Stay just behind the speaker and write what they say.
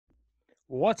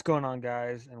What's going on,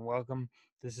 guys, and welcome.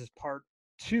 This is part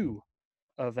 2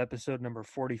 of episode number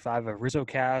 45 of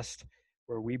RizzoCast,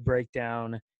 where we break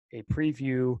down a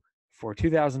preview for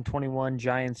 2021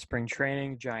 Giants spring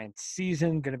training, Giants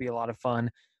season. Going to be a lot of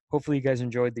fun. Hopefully, you guys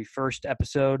enjoyed the first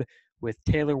episode with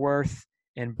Taylor Wirth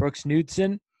and Brooks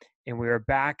Knudsen, and we are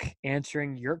back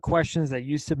answering your questions that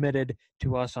you submitted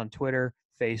to us on Twitter,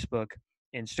 Facebook,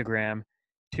 Instagram.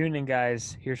 Tune in,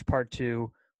 guys. Here's part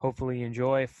 2. Hopefully you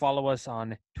enjoy. Follow us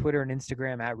on Twitter and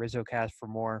Instagram at RizzoCast for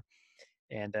more.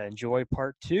 And enjoy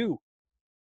part 2.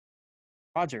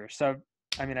 Roger. So,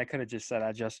 I could have just said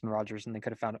Justin Rogers and they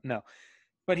could have found it. No.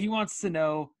 But he wants to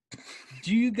know,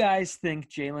 do you guys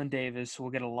think Jalen Davis will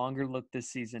get a longer look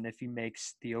this season if he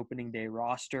makes the opening day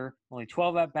roster? Only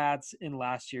 12 at-bats in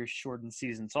last year's shortened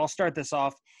season. So I'll start this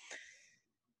off.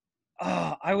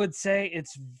 I would say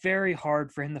it's very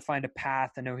hard for him to find a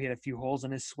path. I know he had a few holes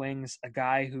in his swings. A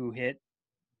guy who hit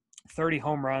 30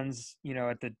 home runs,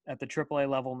 at the AAA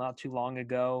level not too long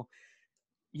ago.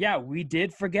 Yeah, we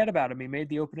did forget about him. He made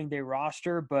the opening day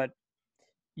roster, but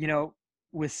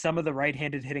with some of the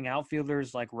right-handed hitting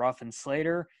outfielders like Ruff and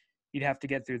Slater, you'd have to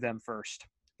get through them first.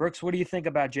 Brooks, what do you think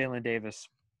about Jalen Davis?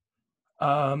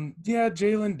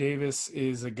 Jalen Davis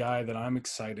is a guy that I'm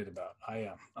excited about. I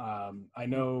am. I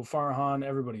know Farhan,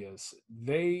 everybody is.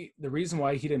 The reason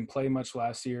why he didn't play much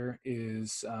last year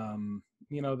is,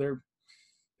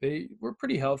 they were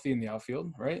pretty healthy in the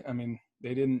outfield, right? I mean,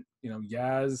 they didn't,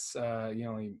 Yaz, he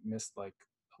only missed like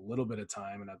a little bit of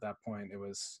time. And at that point it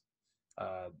was,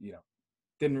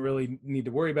 didn't really need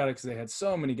to worry about it because they had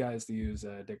so many guys to use,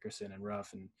 Dickerson and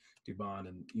Ruff and Dubon,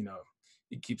 and,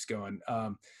 it keeps going.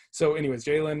 So anyways,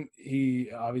 Jalen, he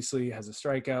obviously has a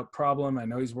strikeout problem. I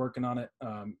know he's working on it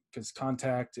because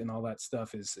contact and all that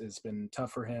stuff has been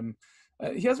tough for him.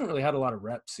 He hasn't really had a lot of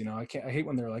reps. I hate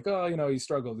when they're like, oh, he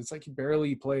struggled. It's like he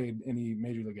barely played any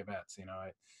major league at-bats.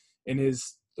 In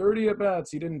his 30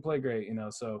 at-bats, he didn't play great,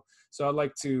 so I'd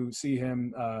like to see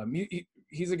him.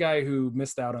 He's a guy who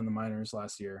missed out on the minors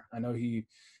last year. I know he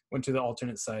went to the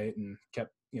alternate site and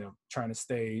kept, trying to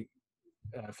stay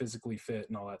physically fit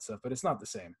and all that stuff, but it's not the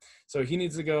same. So he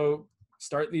needs to go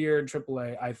start the year in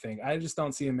AAA. I just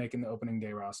don't see him making the opening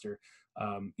day roster.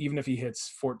 Even if he hits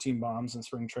 14 bombs in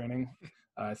spring training,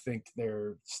 I think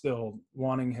they're still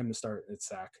wanting him to start at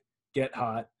SAC, get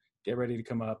hot, get ready to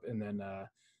come up, and then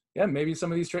maybe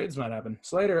some of these trades might happen.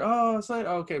 Slater,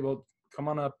 okay, well, come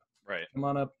on up. Right. Come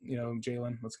on up,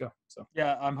 Jalen, let's go. So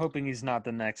Yeah, I'm hoping he's not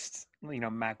the next,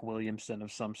 Mac Williamson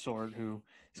of some sort who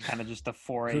is kind of just a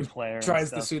 4A player. Tries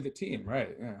to sue the team,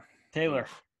 right? Yeah. Taylor.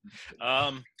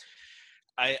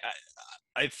 I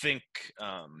think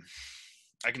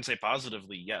I can say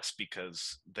positively yes,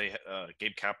 because they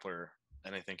Gabe Kapler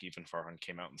and I think even Farhan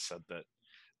came out and said that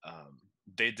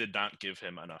they did not give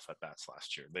him enough at bats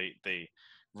last year. They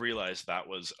realized that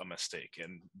was a mistake,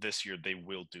 and this year they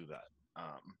will do that.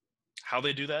 How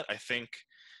they do that, I think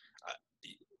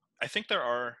there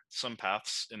are some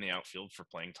paths in the outfield for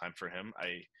playing time for him.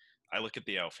 I look at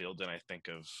the outfield and I think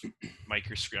of Mike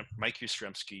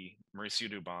Yastrzemski,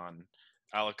 Mauricio Dubon,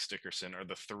 Alex Dickerson are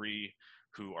the three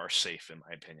who are safe in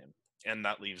my opinion. And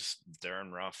that leaves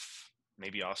Darren Ruff,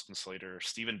 maybe Austin Slater.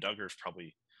 Steven Duggar is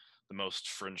probably the most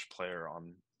fringe player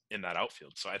in that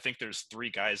outfield. So I think there's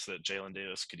three guys that Jalen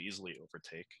Davis could easily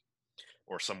overtake,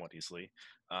 or somewhat easily.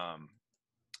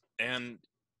 And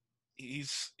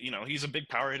he's a big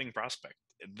power hitting prospect.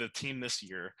 The team this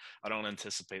year, I don't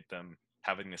anticipate them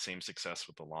having the same success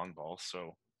with the long ball.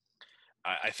 So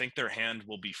I think their hand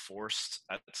will be forced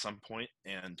at some point.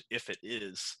 And if it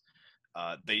is,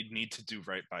 they need to do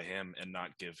right by him and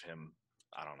not give him,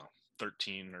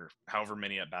 13 or however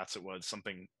many at bats it was,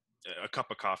 a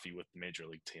cup of coffee with the major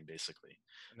league team, basically.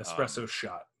 An espresso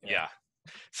shot. Yeah.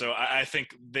 So I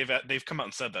think they've come out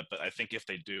and said that, but I think if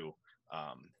they do,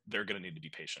 they're going to need to be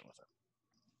patient with it.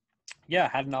 Yeah,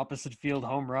 had an opposite field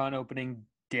home run opening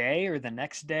day or the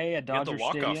next day at Dodger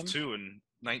Stadium. The walk-off too in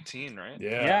 19, right?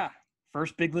 Yeah.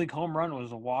 First big league home run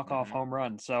was a walk-off home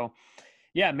run. So,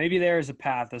 yeah, maybe there is a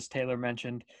path, as Taylor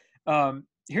mentioned.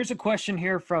 Here's a question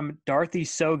here from Darcy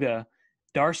Soga,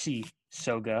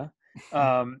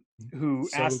 who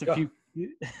asked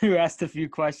a few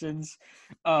questions.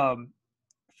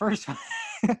 First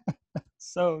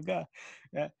Soga.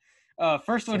 Yeah.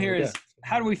 First one here is,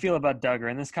 how do we feel about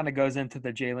Duggar? And this kind of goes into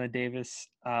the Jalen Davis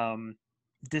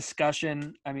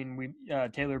discussion. I mean,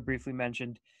 Taylor briefly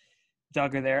mentioned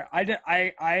Duggar there.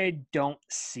 I don't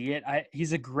see it.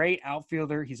 He's a great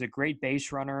outfielder. He's a great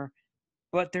base runner.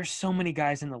 But there's so many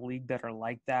guys in the league that are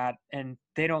like that, and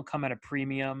they don't come at a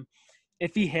premium.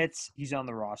 If he hits, he's on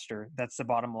the roster. That's the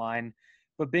bottom line.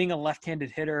 But being a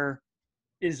left-handed hitter,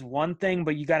 is one thing,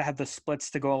 but you got to have the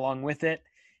splits to go along with it.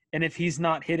 And if he's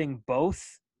not hitting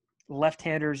both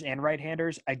left-handers and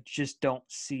right-handers, I just don't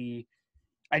see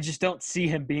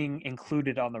him being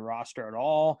included on the roster at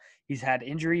all. He's had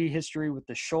injury history with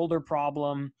the shoulder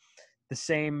problem, the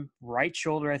same right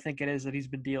shoulder I think it is that he's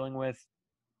been dealing with.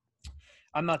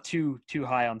 I'm not too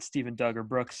high on Steven Duggar.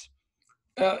 Brooks.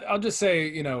 I'll just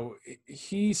say,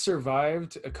 he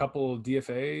survived a couple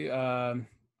DFA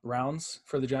rounds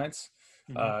for the Giants.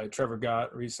 Mm-hmm. Trevor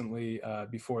Gott recently.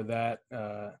 Before that,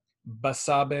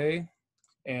 Basabe.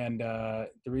 And the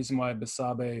reason why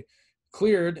Basabe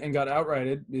cleared and got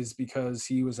outrighted is because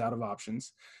he was out of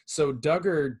options. So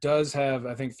Duggar does have,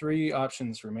 I think, 3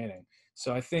 options remaining.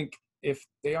 So I think if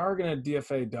they are going to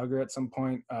DFA Duggar at some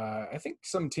point, I think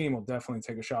some team will definitely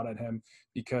take a shot at him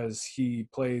because he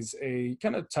plays a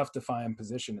kind of tough to find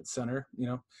position at center,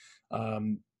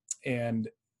 and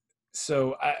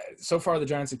so far the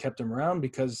Giants have kept him around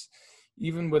because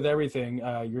even with everything,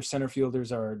 your center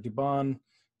fielders are Dubon.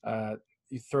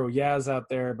 You throw Yaz out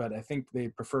there, but I think they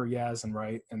prefer Yaz and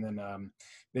right, and then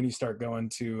you start going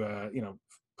to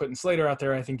putting Slater out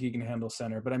there. I think he can handle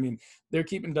center, but I mean they're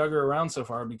keeping Duggar around so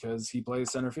far because he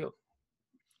plays center field.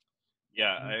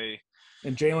 Yeah,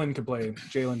 and Jalen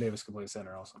Davis could play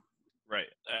center also. Right.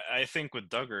 I think with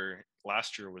Duggar,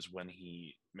 last year was when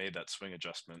he made that swing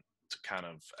adjustment to kind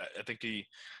of. I think he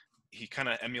kind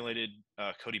of emulated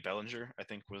Cody Bellinger. I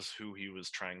think was who he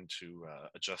was trying to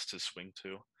adjust his swing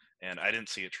to, and I didn't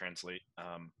see it translate.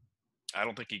 I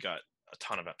don't think he got a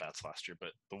ton of at-bats last year, but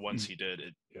the ones he did,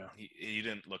 he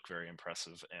didn't look very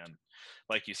impressive. And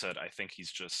like you said, I think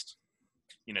he's just,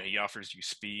 he offers you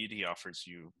speed. He offers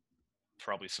you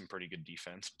probably some pretty good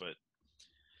defense, but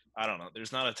I don't know.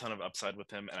 There's not a ton of upside with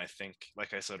him. And I think,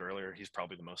 like I said earlier, he's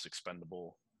probably the most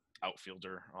expendable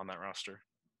outfielder on that roster.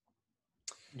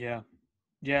 Yeah.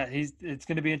 Yeah, it's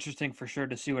going to be interesting for sure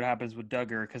to see what happens with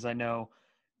Duggar because I know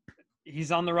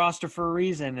he's on the roster for a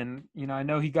reason. And, I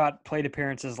know he got plate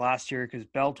appearances last year because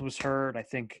Belt was hurt. I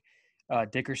think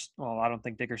Dickerson – well, I don't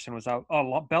think Dickerson was out.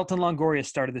 Oh, Belt and Longoria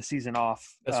started the season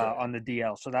off right. On the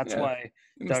DL. So that's why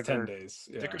Duggar – 10 days.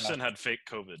 Yeah. Dickerson had fake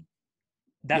COVID.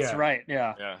 That's right,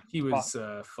 yeah. Yeah. He was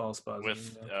false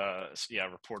positive. With,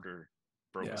 reporter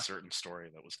broke a certain story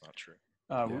that was not true.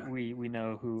 We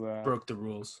know who broke the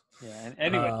rules. Yeah. And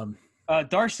anyway,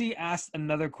 Darcy asked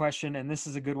another question, and this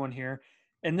is a good one here.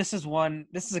 And this is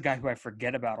a guy who I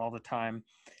forget about all the time.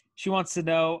 She wants to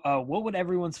know what would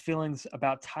everyone's feelings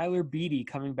about Tyler Beede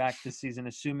coming back this season,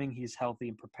 assuming he's healthy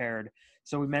and prepared.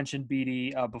 So we mentioned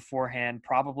Beede beforehand,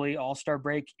 probably All-Star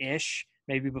break-ish,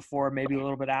 maybe before, maybe a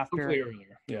little bit after. Hopefully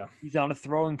earlier. Yeah. He's on a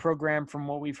throwing program from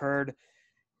what we've heard.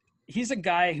 He's a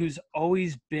guy who's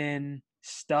always been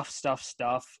stuff.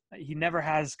 He never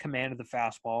has command of the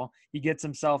fastball. He gets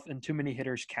himself in too many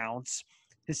hitters' counts.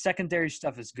 His secondary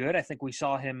stuff is good. I think we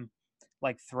saw him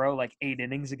throw 8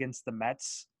 innings against the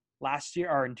Mets last year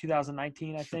or in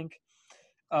 2019, I think.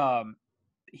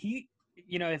 He,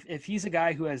 if he's a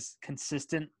guy who has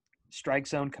consistent strike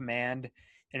zone command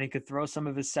and he could throw some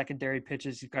of his secondary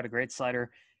pitches, he's got a great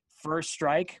slider. First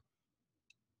strike,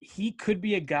 he could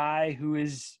be a guy who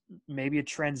is maybe a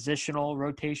transitional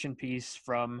rotation piece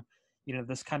from,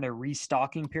 this kind of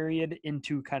restocking period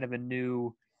into kind of a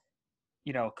new,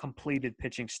 completed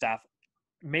pitching staff.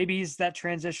 Maybe he's that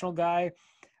transitional guy.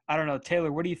 I don't know.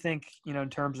 Taylor, what do you think, in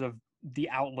terms of the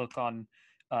outlook on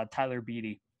Tyler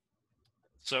Beede?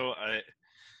 So I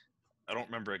don't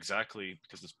remember exactly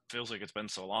because it feels like it's been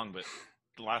so long, but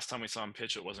the last time we saw him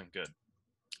pitch, it wasn't good.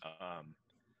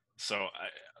 So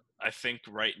I think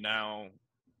right now,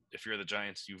 if you're the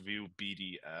Giants, you view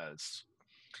Beede as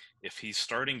if he's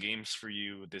starting games for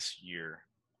you this year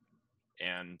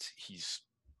and he's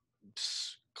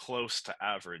close to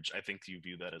average, I think you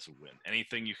view that as a win.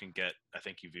 Anything you can get, I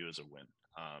think you view as a win.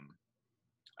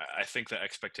 I think the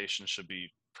expectations should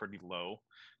be pretty low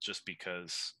just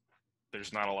because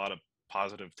there's not a lot of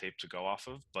positive tape to go off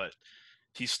of, but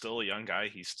he's still a young guy.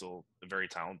 He's still a very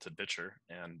talented pitcher,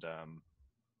 and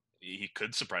he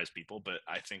could surprise people, but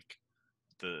I think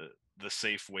the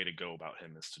safe way to go about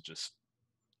him is to just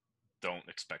don't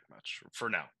expect much for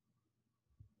now.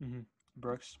 Mm-hmm.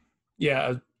 Brooks? Yeah,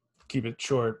 I'll keep it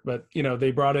short, but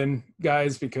they brought in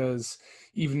guys because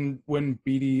even when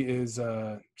Beede is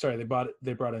they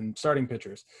brought in starting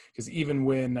pitchers because even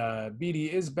when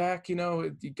Beede is back, you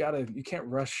can't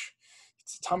rush.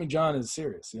 Tommy John is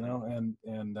serious, and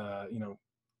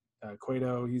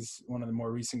Cueto, he's one of the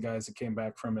more recent guys that came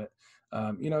back from it.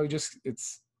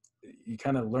 you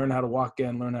kind of learn how to walk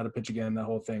again, learn how to pitch again, that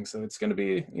whole thing. So it's going to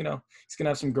be, he's going to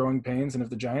have some growing pains. And if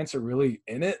the Giants are really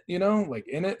in it, like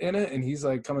in it, and he's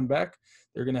like coming back,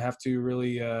 they're going to have to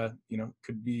really,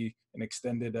 could be an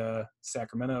extended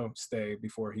Sacramento stay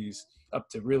before he's up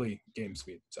to really game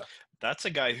speed. So that's a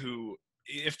guy who,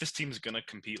 if this team's going to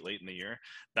compete late in the year,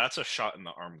 that's a shot in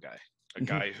the arm guy. A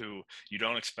guy who you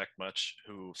don't expect much,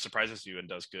 who surprises you and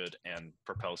does good and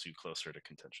propels you closer to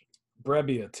contention.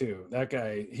 Brebbia too. That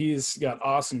guy, he's got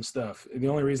awesome stuff. The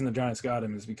only reason the Giants got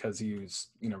him is because he was,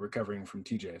 recovering from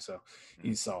TJ. So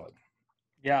he's solid.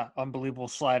 Yeah, unbelievable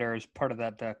slider as part of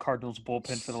that Cardinals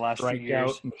bullpen for the last few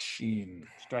years.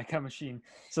 Strikeout machine.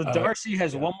 So Darcy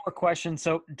has one more question.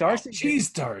 So Darcy,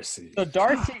 Darcy. So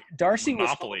Darcy was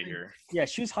monopoly here. Yeah,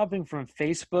 she was hopping from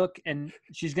Facebook, and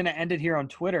she's going to end it here on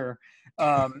Twitter.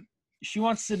 She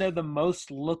wants to know the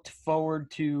most looked forward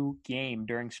to game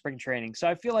during spring training. So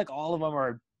I feel like all of them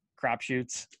are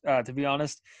crapshoots, to be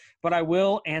honest. But I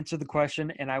will answer the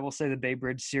question, and I will say the Bay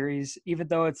Bridge series, even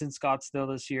though it's in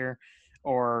Scottsdale this year,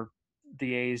 or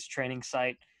the A's training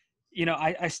site,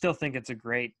 I still think it's a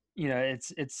great,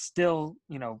 it's still,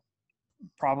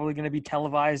 probably going to be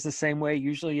televised the same way it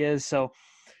usually is. So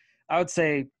I would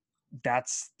say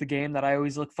that's the game that I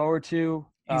always look forward to.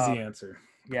 Easy answer.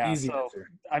 Yeah. Easy answer.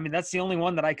 I mean, that's the only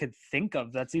one that I could think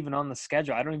of that's even on the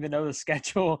schedule. I don't even know the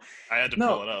schedule. I had to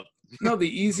pull it up. No, the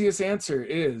easiest answer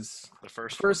is the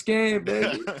first game,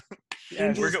 baby.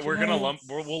 Yeah, we're gonna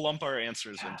we'll lump our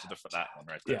answers into that one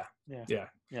right there.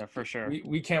 Yeah, for sure.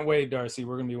 We can't wait, Darcy.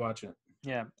 We're gonna be watching it.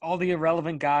 Yeah, all the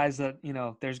irrelevant guys that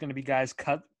there's gonna be guys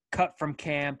cut from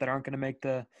camp that aren't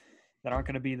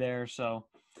gonna be there. So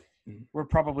we're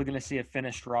probably gonna see a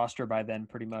finished roster by then,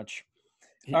 pretty much.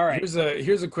 All right.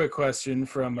 Here's a quick question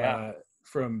from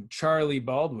Charlie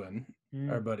Baldwin,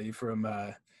 our buddy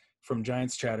from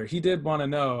Giants Chatter. He did want to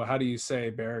know, how do you say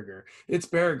Berger? It's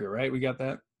Berger, right? We got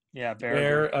that. Yeah,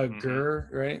 Berger. Gur,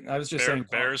 right? I was just saying.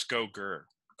 Bears go Gur.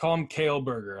 Call him Kale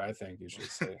Burger, I think you should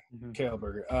say. Kale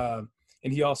Burger.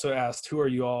 And he also asked, who are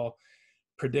you all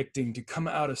predicting to come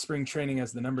out of spring training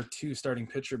as the number 2 starting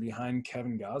pitcher behind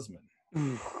Kevin Gausman?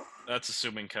 That's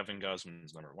assuming Kevin Gausman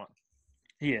is number 1.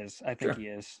 He is. I think he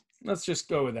is. Let's just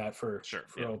go with that for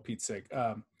old Pete's sake.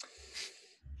 I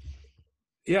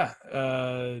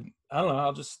don't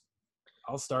know.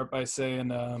 I'll start by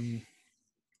saying,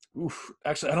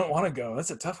 actually, I don't want to go. That's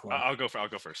a tough one. I'll go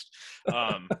first.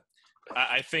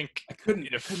 I think I couldn't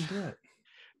do it.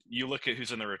 You look at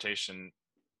who's in the rotation.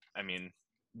 I mean,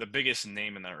 the biggest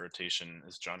name in that rotation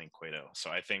is Johnny Cueto.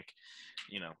 So I think,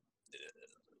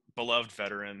 beloved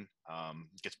veteran,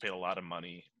 gets paid a lot of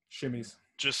money. Shimmies.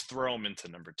 Just throw him into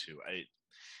number 2.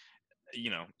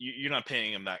 You're not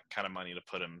paying him that kind of money to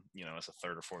put him, as a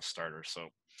 3rd or 4th starter. So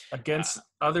against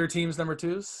other teams' number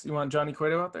 2s, you want Johnny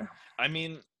Cueto out there? I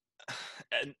mean,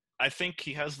 and I think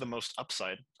he has the most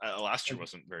upside. Last year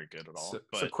wasn't very good at all.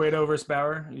 So Cueto versus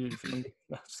Bauer?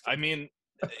 I mean,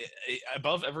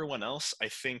 above everyone else, I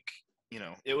think,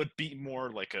 it would be more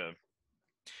like a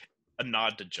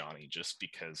nod to Johnny, just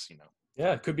because,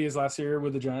 Yeah, it could be his last year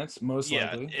with the Giants, most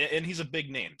likely. And he's a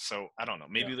big name, so I don't know.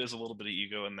 Maybe there's a little bit of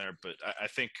ego in there, but I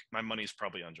think my money's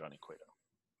probably on Johnny Cueto.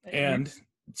 And,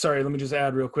 sorry, let me just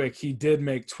add real quick. He did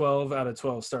make 12 out of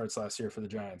 12 starts last year for the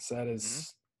Giants.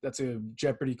 That's a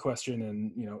Jeopardy question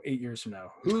in, 8 years from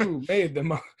now. Who made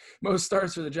the most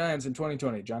starts for the Giants in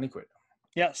 2020? Johnny Cueto.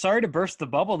 Yeah, sorry to burst the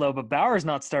bubble, though, but Bauer's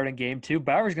not starting game 2.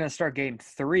 Bauer's going to start game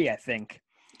 3, I think.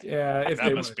 Yeah,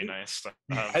 that must be nice.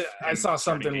 I saw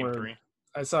something where 3.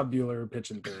 I saw Bueller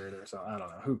pitching 3rd or something. I don't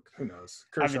know. Who knows?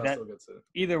 Kershaw still gets it.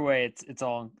 Either way, it's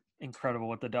all incredible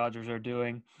what the Dodgers are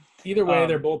doing. Either way,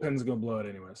 their bullpen's going to blow it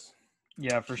anyways.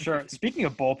 Yeah, for sure. Speaking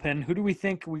of bullpen, who do we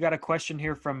think? We got a question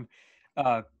here from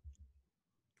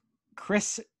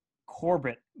Chris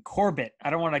Corbett. I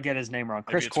don't want to get his name wrong.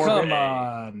 Chris Corbett. Come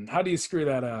on. How do you screw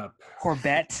that up?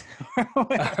 Corbett.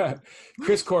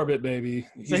 Chris Corbett, baby.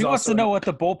 So he wants to know what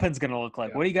the bullpen's going to look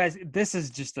like. Yeah. What do you guys – this is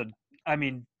just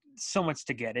so much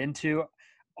to get into.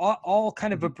 I'll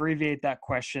kind of abbreviate that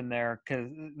question there because,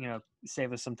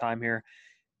 save us some time here.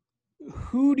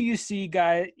 Who do you see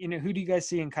who do you guys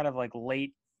see in kind of like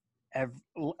late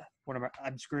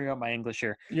I'm screwing up my English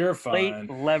here. You're fine. Late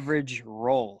leverage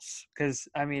roles. Because,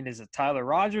 is it Tyler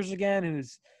Rogers again,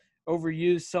 who's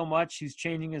overused so much? He's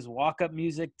changing his walk-up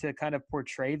music to kind of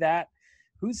portray that.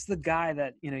 Who's the guy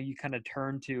that, you kind of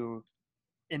turn to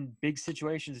in big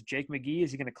situations? Jake McGee,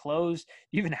 is he going to close? Do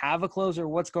you even have a closer?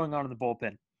 What's going on in the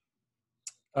bullpen?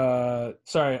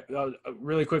 Sorry,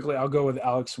 really quickly, I'll go with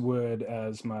Alex Wood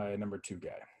as my number 2 guy.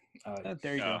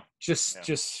 There you go.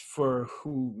 Just for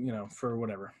who, for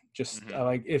whatever. Just Mhm. I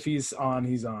like if he's on,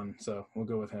 he's on. So we'll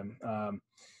go with him.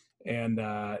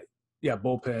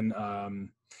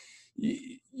 Bullpen.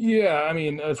 Yeah, I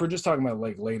mean, if we're just talking about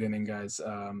like late inning guys,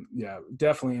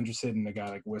 definitely interested in a guy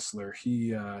like Whistler.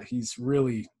 He's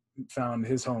really found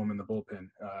his home in the bullpen,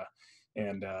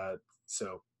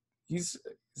 so he's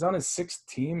on his 6th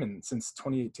team and since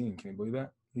 2018. Can you believe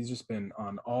that? He's just been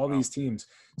on all these teams.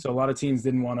 So a lot of teams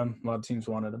didn't want him. A lot of teams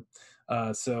wanted him.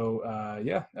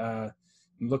 I'm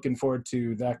looking forward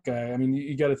to that guy. I mean,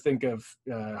 you got to think of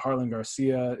Harlan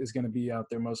Garcia is going to be out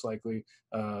there most likely.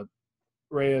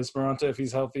 Reyes Maranta, if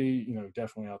he's healthy,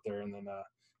 definitely out there. And then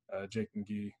Jake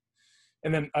McGee.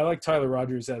 And then I like Tyler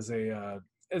Rogers as a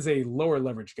lower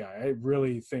leverage guy. I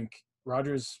really think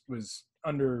Rogers was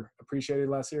underappreciated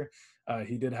last year.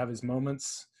 He did have his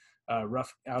moments,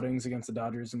 rough outings against the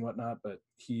Dodgers and whatnot, but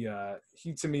he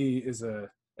to me is a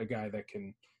guy that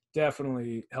can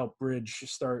definitely help bridge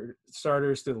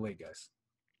starters to the late guys.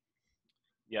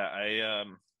 Yeah, I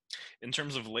in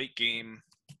terms of late game,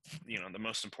 the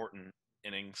most important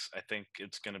innings, I think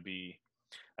it's going to be.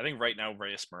 I think right now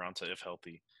Reyes Maranta, if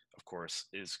healthy, of course,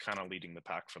 is kind of leading the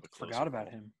pack for the closer. Forgot about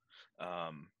him.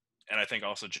 And I think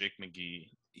also Jake McGee,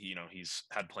 he's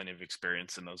had plenty of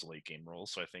experience in those late game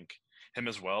roles, so I think him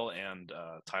as well, and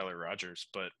Tyler Rogers.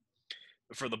 But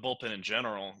for the bullpen in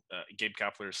general, Gabe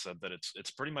Kapler said that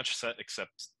it's pretty much set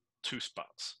except 2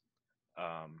 spots.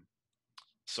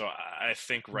 So I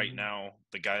think right now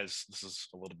the guys, this is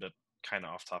a little bit kind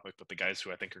of off topic, but the guys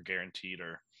who I think are guaranteed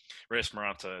are Reyes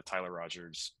Maranta, Tyler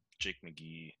Rogers, Jake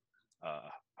McGee,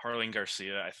 Harlan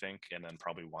Garcia, I think, and then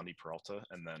probably Wandy Peralta.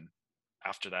 And then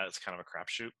after that, it's kind of a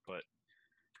crapshoot. But,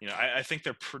 I think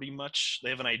they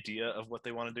have an idea of what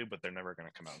they want to do, but they're never going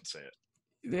to come out and say it.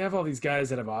 They have all these guys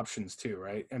that have options too,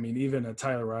 right? I mean, even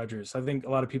Tyler Rogers, I think a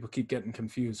lot of people keep getting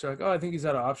confused. They're like, oh, I think he's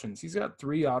out of options. He's got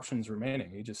 3 options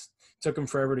remaining. He just took him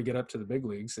forever to get up to the big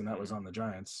leagues, and that was on the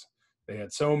Giants. They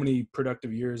had so many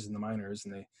productive years in the minors,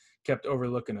 and they kept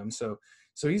overlooking him. So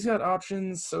he's got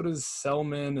options. So does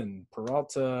Selman and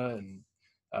Peralta. And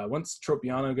once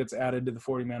Tropiano gets added to the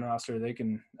 40-man roster, they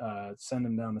can send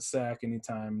him down to SAC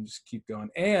anytime. Just keep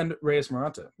going. And Reyes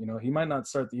Maranta, he might not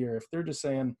start the year. If they're just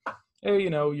saying, hey,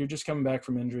 you're just coming back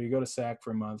from injury, go to SAC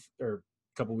for a month or a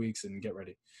couple weeks and get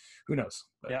ready. Who knows?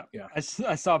 But, yeah. I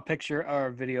saw a picture or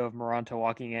a video of Maranta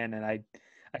walking in, and I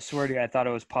swear to you, I thought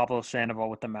it was Pablo Sandoval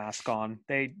with the mask on.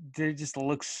 They just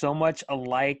look so much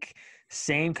alike,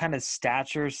 same kind of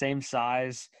stature, same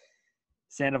size.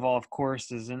 Sandoval, of course,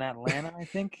 is in Atlanta, I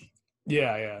think.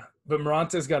 Yeah. But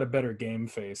Maranta's got a better game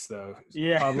face, though.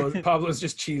 Yeah. Pablo's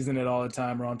just cheesing it all the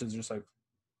time. Maranta's just like,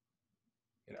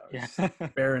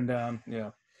 bearing down.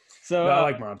 Yeah. So I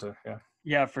like Maranta. Yeah.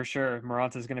 Yeah, for sure.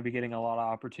 Maranta's going to be getting a lot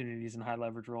of opportunities in high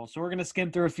leverage roles. So we're going to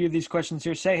skim through a few of these questions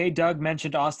here. Say, hey, Doug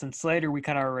mentioned Austin Slater. We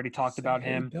kind of already talked about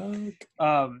him.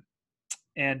 Doug.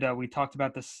 And we talked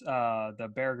about this,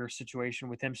 the Berger situation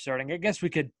with him starting. I guess we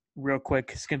could real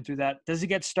quick skim through that. Does he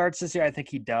get starts this year? I think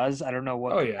he does. I don't know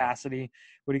what capacity. Yeah.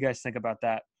 What do you guys think about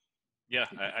that? Yeah,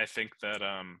 I think that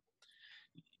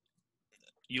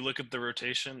you look at the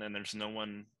rotation and there's no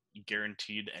one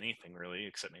guaranteed anything really,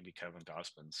 except maybe Kevin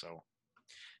Gausman. So,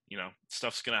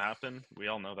 stuff's going to happen. We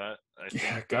all know that. I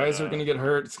think guys are going to get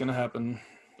hurt. It's going to happen.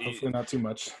 Hopefully not too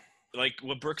much. Like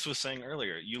what Brooks was saying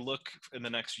earlier, you look in the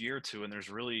next year or two and there's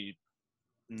really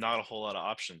not a whole lot of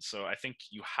options. So I think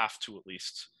you have to at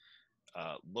least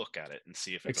look at it and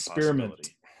see if it's a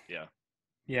possibility. Yeah.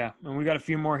 Yeah. And we got a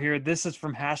few more here. This is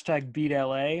from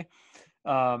 #BeatLA.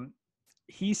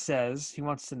 He says he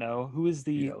wants to know who is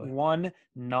the one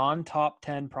non-top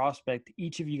 10 prospect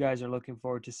each of you guys are looking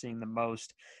forward to seeing the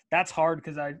most. That's hard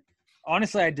because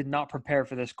I did not prepare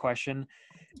for this question,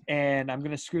 and I'm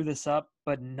going to screw this up,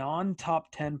 but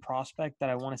non-top 10 prospect that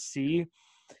I want to see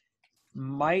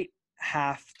might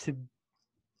have to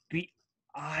be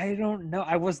 – I don't know.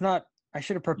 I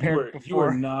should have prepared before. You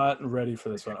were not ready for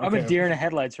this one. Okay. I'm a deer in the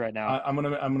headlights right now. I'm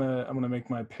gonna make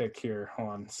my pick here. Hold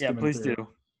on. Yeah, please do.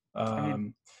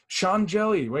 Sean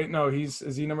Jelly. Wait, no,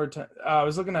 is he number 10? I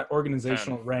was looking at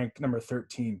organizational 10. rank number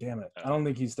 13. Damn it. I don't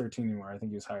think he's 13 anymore. I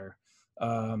think he's higher.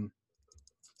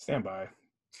 Stand by.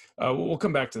 We'll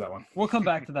come back to that one. We'll come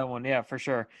back to that one. Yeah, for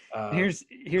sure. Here's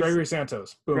Gregory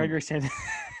Santos. Boom. Gregory Santos.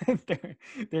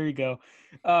 there you go.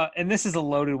 And this is a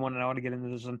loaded one, and I want to get into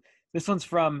this one. This one's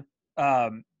from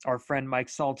our friend Mike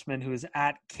Saltzman, who is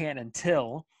at Canton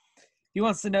Till. He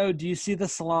wants to know, do you see the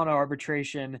Solano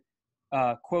arbitration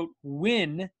quote,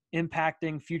 win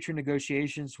impacting future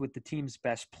negotiations with the team's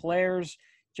best players?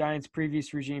 Giants'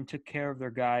 previous regime took care of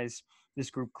their guys. This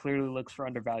group clearly looks for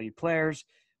undervalued players.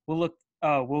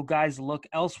 will guys look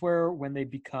elsewhere when they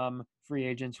become free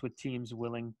agents with teams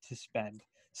willing to spend?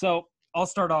 So I'll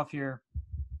start off here.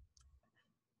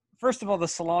 First of all, the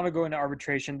Solano going to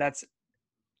arbitration, that's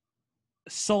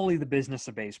solely the business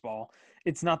of baseball.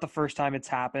 It's not the first time it's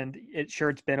happened.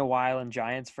 It's been a while in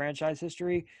Giants franchise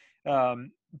history.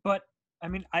 But I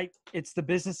mean, it's the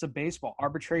business of baseball.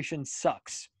 Arbitration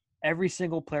sucks. Every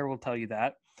single player will tell you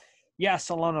that. Yeah,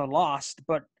 Solano lost,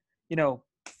 but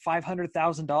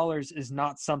 $500,000 is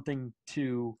not something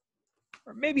to,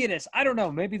 or maybe it is. I don't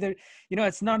know. Maybe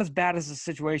it's not as bad as a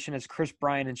situation as Chris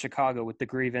Bryant in Chicago with the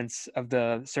grievance of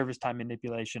the service time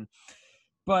manipulation.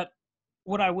 But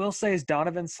what I will say is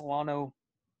Donovan Solano,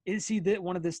 is he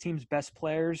one of this team's best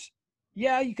players?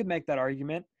 Yeah, you could make that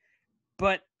argument.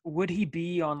 But would he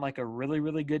be on like a really,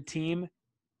 really good team?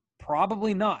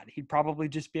 Probably not. He'd probably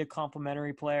just be a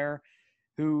complimentary player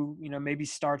who, maybe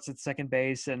starts at second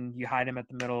base and you hide him at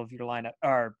the middle of your lineup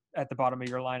or at the bottom of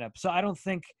your lineup. So I don't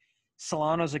think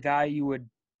Solano's a guy you would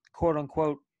quote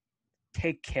unquote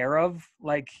take care of,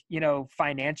 like,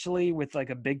 financially with like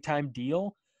a big time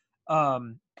deal.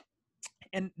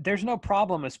 And there's no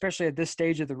problem, especially at this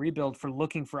stage of the rebuild, for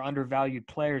looking for undervalued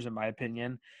players, in my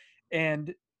opinion.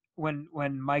 And when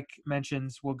Mike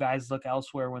mentions, will guys look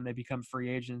elsewhere when they become free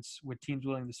agents with teams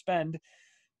willing to spend?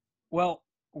 Well,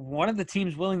 one of the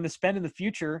teams willing to spend in the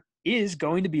future is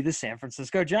going to be the San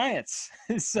Francisco Giants.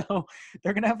 So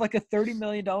they're going to have like a $30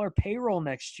 million payroll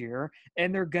next year,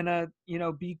 and they're going to,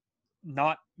 be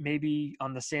not maybe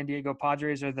on the San Diego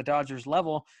Padres or the Dodgers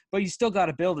level, but you still got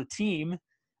to build a team.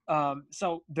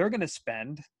 So they're going to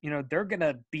spend, they're going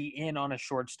to be in on a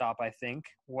shortstop, I think,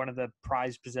 one of the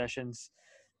prized possessions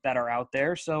that are out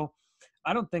there. So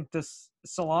I don't think this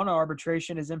Solano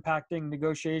arbitration is impacting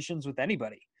negotiations with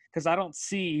anybody, because I don't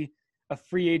see a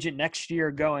free agent next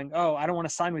year going, oh, I don't want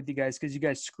to sign with you guys because you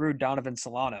guys screwed Donovan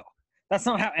Solano. That's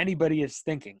not how anybody is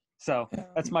thinking. So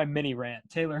that's my mini rant.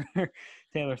 Taylor,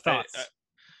 thoughts?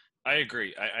 I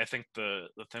agree. I think the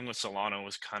thing with Solano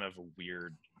was kind of a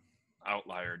weird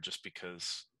outlier, just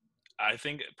because I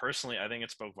think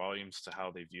it spoke volumes to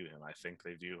how they view him. I think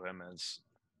they view him as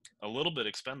a little bit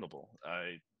expendable.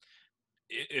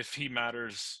 If he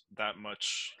matters that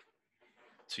much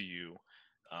to you,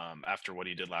 after what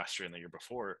he did last year and the year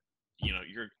before,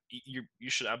 you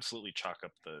should absolutely chalk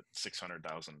up the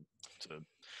 $600,000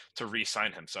 to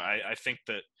re-sign him. So I think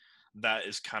that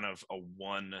is kind of a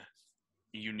one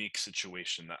unique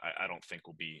situation that I don't think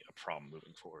will be a problem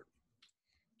moving forward.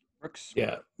 Brooks?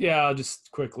 Yeah. I'll just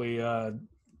quickly. I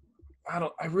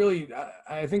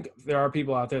think there are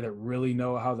people out there that really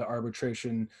know how the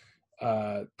arbitration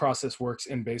process works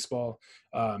in baseball.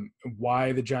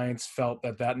 Why the Giants felt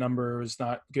that number was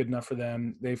not good enough for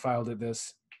them. They filed it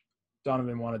this.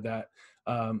 Donovan wanted that.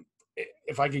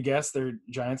 If I could guess, their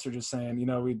Giants are just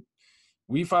saying,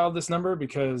 we filed this number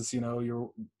because you're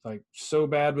like so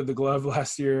bad with the glove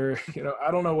last year. I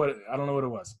don't know what it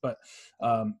was, but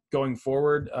going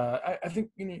forward, I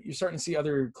think you're starting to see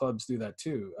other clubs do that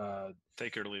too.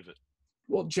 Take it or leave it.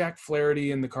 Well, Jack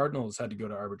Flaherty and the Cardinals had to go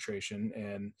to arbitration,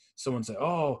 and someone said,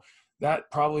 "Oh, that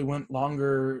probably went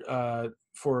longer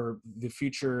for the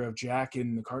future of Jack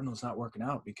and the Cardinals not working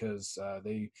out because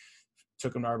they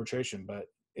took him to arbitration." But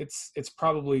it's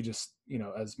probably just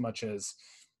as much as,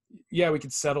 yeah, we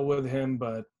could settle with him,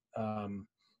 but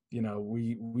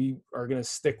we are going to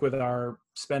stick with our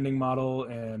spending model,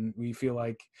 and we feel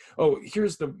like,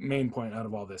 here's the main point out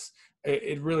of all this.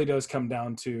 It really does come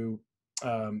down to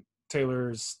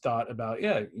Taylor's thought about,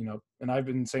 and I've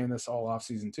been saying this all off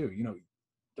season too,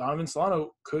 Donovan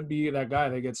Solano could be that guy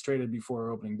that gets traded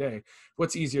before opening day.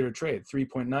 What's easier to trade,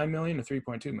 3.9 million or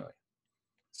 3.2 million?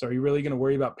 So are you really going to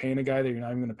worry about paying a guy that you're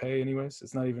not even going to pay anyways?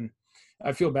 It's not even,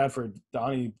 I feel bad for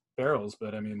Donnie Barrels,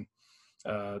 but I mean,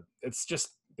 it's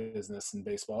just business in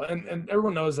baseball. And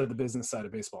everyone knows that the business side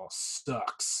of baseball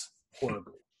sucks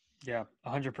horribly. Yeah,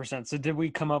 100%. So did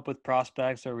we come up with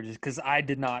prospects, or because I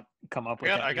did not come up with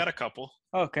that? I got a couple.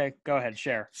 Okay, go ahead,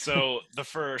 share. So the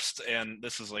first, and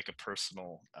this is like a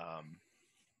personal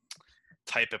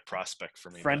type of prospect for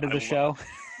me. Friend of the show?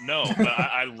 No, but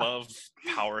I love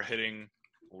power hitting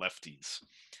lefties.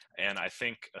 And I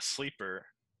think a sleeper,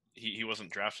 he wasn't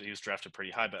drafted, he was drafted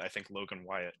pretty high, but I think Logan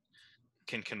Wyatt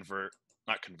can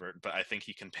but I think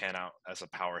he can pan out as a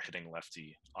power hitting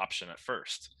lefty option at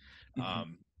first.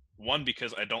 Mm-hmm. One,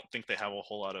 because I don't think they have a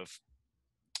whole lot of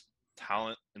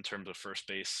talent in terms of first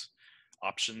base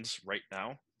options right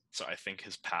now. So I think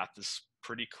his path is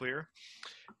pretty clear.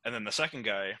 And then the second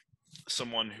guy,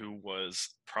 someone who was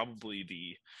probably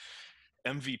the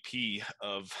MVP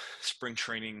of spring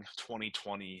training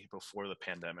 2020 before the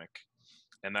pandemic,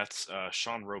 and that's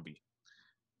Sean Roby.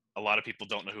 A lot of people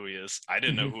don't know who he is. I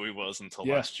didn't know who he was until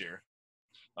last year.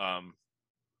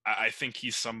 I think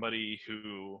he's somebody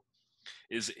who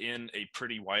is in a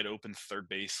pretty wide open third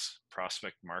base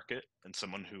prospect market, and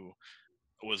someone who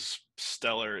was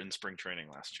stellar in spring training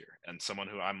last year, and someone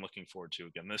who I'm looking forward to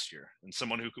again this year, and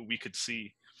someone who we could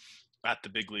see at the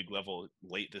big league level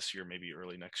late this year, maybe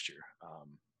early next year.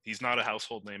 He's not a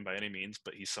household name by any means,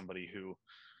 but he's somebody who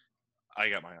I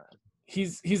got my eye on.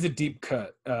 He's a deep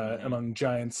cut among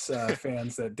Giants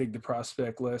fans that dig the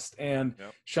prospect list. And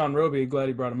Sean Roby, glad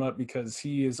he brought him up, because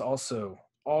he is also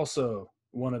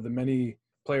one of the many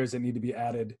players that need to be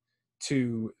added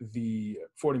to the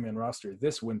 40-man roster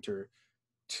this winter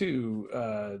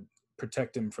to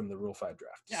protect him from the Rule 5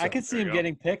 draft. Yeah, so, I could see him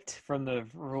getting picked from the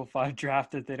Rule 5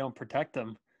 draft if they don't protect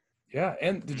him. Yeah,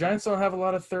 and the Giants don't have a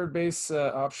lot of third base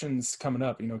options coming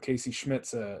up. Casey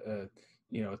Schmidt's a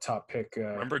top pick.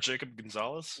 Remember Jacob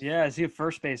Gonzalez? Yeah, is he a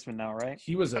first baseman now, right?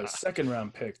 He was a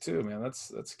second-round pick too, man.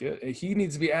 That's good. He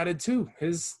needs to be added too.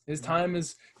 His time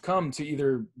has come to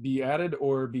either be added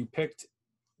or be picked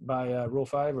by Rule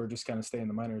 5 or just kind of stay in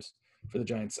the minors for the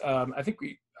Giants. I think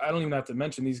I don't even have to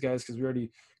mention these guys because we already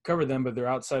covered them, but they're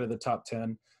outside of the top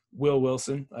 10. Will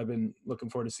Wilson, I've been looking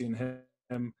forward to seeing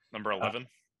him. Number 11.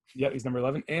 Yeah, he's number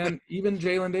 11. And even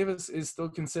Jalen Davis is still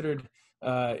considered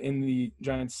in the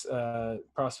Giants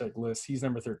prospect list. He's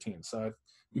number 13. So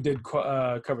we did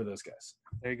cover those guys.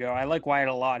 There you go. I like Wyatt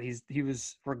a lot. He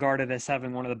was regarded as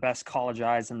having one of the best college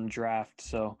eyes in the draft.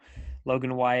 So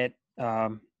Logan Wyatt,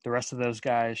 the rest of those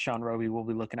guys, Sean Roby, will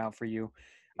be looking out for you.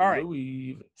 All right.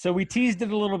 So we teased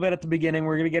it a little bit at the beginning.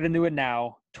 We're going to get into it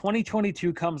now.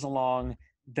 2022 comes along.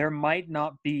 There might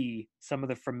not be some of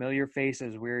the familiar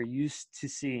faces we're used to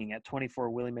seeing at 24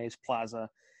 Willie Mays Plaza.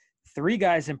 3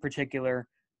 guys in particular.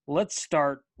 Let's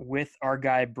start with our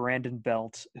guy, Brandon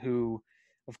Belt, who,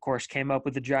 of course, came up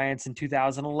with the Giants in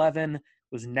 2011,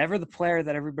 was never the player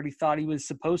that everybody thought he was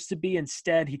supposed to be.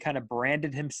 Instead, he kind of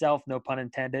branded himself, no pun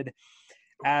intended,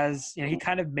 as he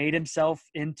kind of made himself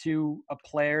into a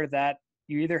player that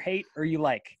you either hate or you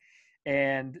like.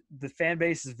 And the fan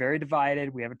base is very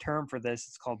divided. We have a term for this.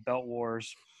 It's called Belt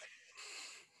Wars.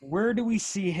 Where do we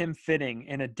see him fitting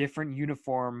in a different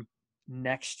uniform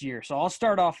next year? So I'll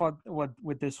start off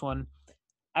with this one.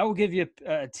 I will give you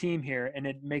a team here, and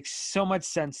it makes so much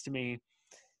sense to me.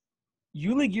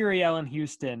 Yuli Gurriel in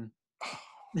Houston.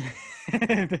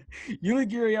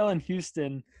 Yuli Gurriel in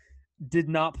Houston did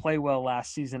not play well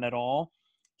last season at all.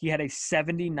 He had a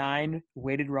 79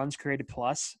 weighted runs created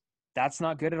plus. That's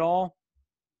not good at all.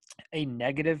 A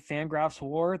negative Fangraphs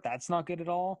WAR. That's not good at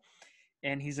all.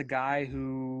 And he's a guy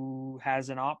who has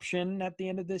an option at the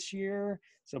end of this year.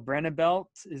 So Brandon Belt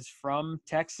is from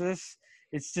Texas.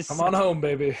 It's just come on home,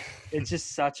 baby. It's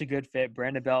just such a good fit.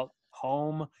 Brandon Belt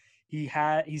home. He's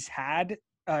had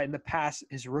in the past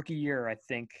his rookie year, I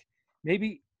think.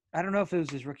 Maybe I don't know if it was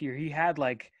his rookie year. He had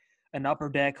like an upper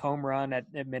deck home run at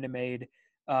Minute Maid.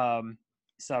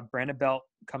 Saw Brandon Belt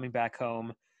coming back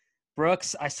home.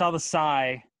 Brooks, I saw the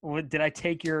sigh. Did I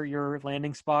take your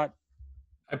landing spot?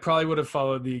 I probably would have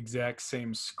followed the exact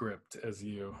same script as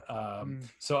you.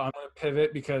 So I'm going to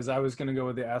pivot because I was going to go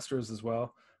with the Astros as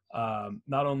well.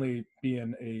 Not only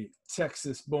being a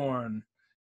Texas-born,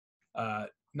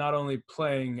 not only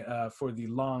playing for the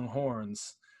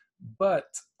Longhorns, but,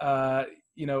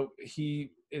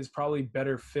 he is probably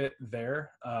better fit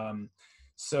there.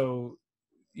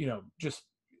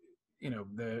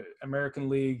 The American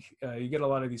League, you get a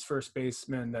lot of these first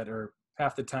basemen that are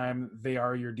half the time they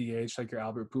are your DH, like your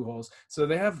Albert Pujols. So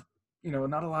they have,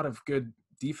 not a lot of good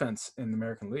defense in the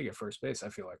American League at first base. I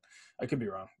feel like I could be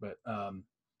wrong, but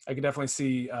I could definitely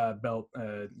see Belt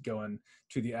going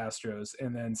to the Astros.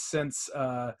 And then since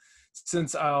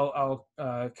I'll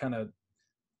kind of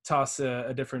toss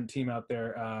a different team out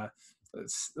there,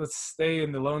 let's stay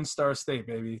in the Lone Star State,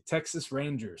 baby. Texas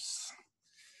Rangers.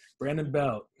 Brandon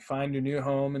Belt, find your new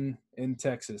home in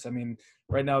Texas. I mean,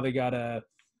 right now they got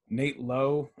Nate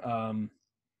Lowe. I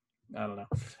don't know.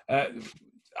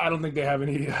 I don't think they have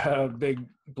any big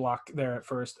block there at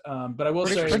first. But I will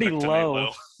say pretty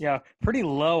low. Yeah, pretty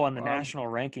low on the national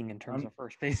ranking in terms of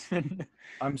first baseman.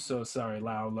 I'm so sorry,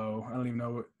 Lowe. I don't even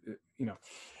know.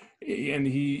 And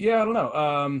I don't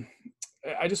know.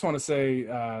 I just want to say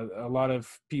a lot of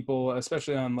people,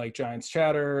 especially on like Giants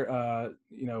chatter,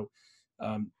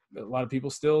 a lot of people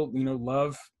still,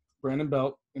 love Brandon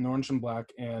Belt in orange and black,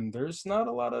 and there's not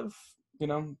a lot of,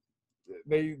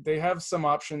 they have some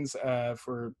options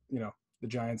for, the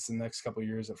Giants in the next couple of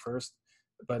years at first,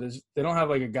 but they don't have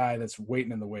like a guy that's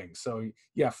waiting in the wings. So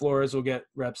yeah, Flores will get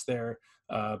reps there.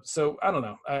 So I don't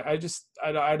know. I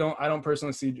don't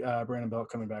personally see Brandon Belt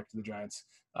coming back to the Giants.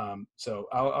 So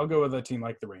I'll go with a team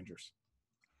like the Rangers.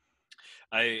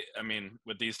 I mean,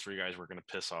 with these three guys, we're going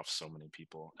to piss off so many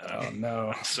people. And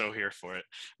no. I'm so here for it.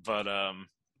 But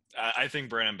I think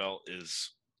Brandon Belt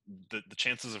is the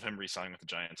chances of him re-signing with the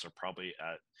Giants are probably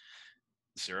at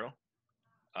 0.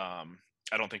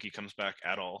 I don't think he comes back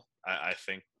at all. I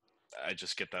think I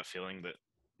just get that feeling that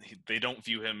they don't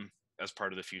view him as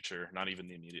part of the future, not even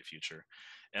the immediate future.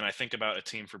 And I think about a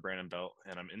team for Brandon Belt,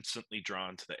 and I'm instantly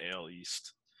drawn to the AL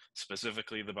East,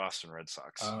 specifically the Boston Red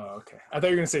Sox. Oh, okay. I thought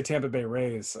you were going to say Tampa Bay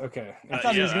Rays. Okay. I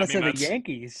thought he was going to say the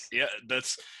Yankees. Yeah,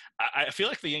 I feel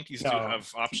like the Yankees do have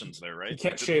options there, right? You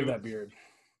can't shave that beard.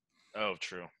 Oh,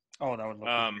 true. Oh, that would look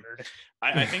weird.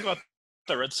 I think about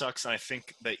the Red Sox, and I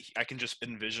think that I can just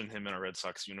envision him in a Red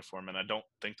Sox uniform, and I don't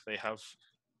think they have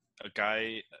a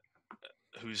guy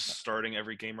who's starting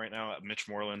every game right now. Mitch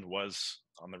Moreland was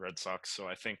on the Red Sox, so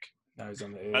I think now he's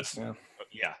on the A's.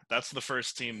 That's the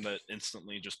first team that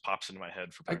instantly just pops into my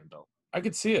head for Brandon Belt. I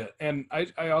could see it, and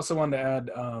I also wanted to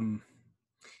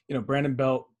add, Brandon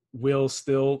Belt will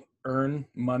still earn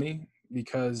money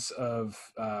because of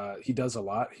he does a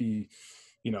lot.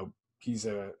 He's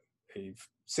a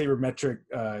sabermetric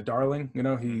darling.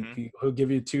 He'll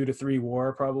give you 2 to 3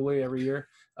 WAR probably every year,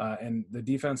 and the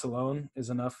defense alone is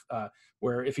enough.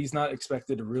 Where if he's not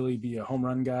expected to really be a home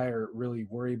run guy or really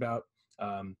worry about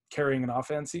carrying an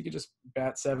offense, he could just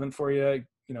bat 7th for you.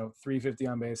 350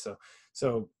 on base.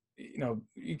 So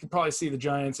you could probably see the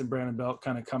Giants and Brandon Belt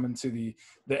kind of coming to the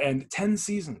end. 10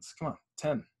 seasons. Come on,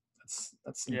 10.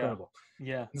 That's incredible.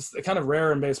 Yeah. It's kind of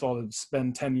rare in baseball to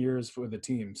spend 10 years with a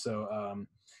team. So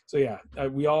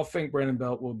we all think Brandon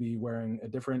Belt will be wearing a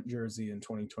different jersey in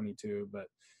 2022, but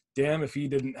damn if he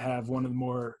didn't have one of the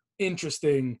more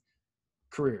interesting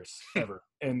careers ever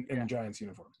in a Giants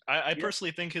uniform. I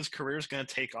personally think his career is going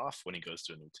to take off when he goes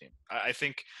to a new team. I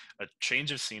think a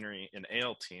change of scenery, an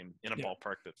AL team in a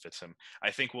ballpark that fits him.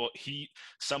 I think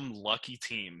some lucky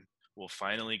team will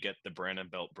finally get the Brandon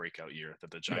Belt breakout year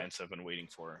that the Giants have been waiting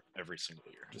for every single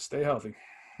year. Just stay healthy.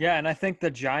 Yeah, and I think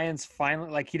the Giants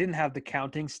finally, he didn't have the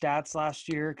counting stats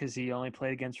last year because he only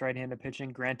played against right-handed pitching.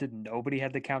 Granted, nobody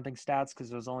had the counting stats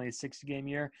because it was only a 60-game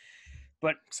year.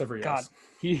 But except for God,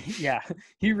 he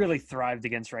really thrived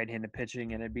against right-handed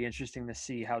pitching, and it'd be interesting to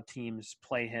see how teams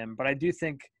play him. But I do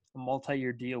think a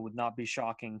multi-year deal would not be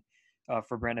shocking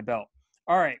for Brandon Belt.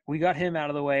 All right, we got him out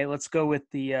of the way. Let's go with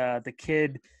the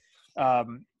kid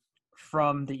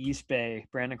from the East Bay,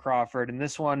 Brandon Crawford. And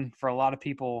this one, for a lot of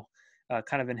people,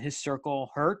 kind of in his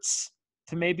circle, hurts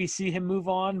to maybe see him move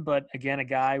on. But again, a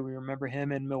guy, we remember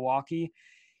him in Milwaukee.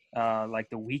 Like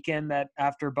the weekend that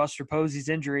after Buster Posey's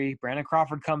injury, Brandon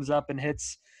Crawford comes up and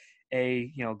hits a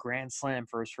grand slam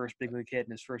for his first big league hit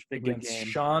in his first big league game.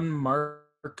 Sean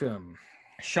Markham,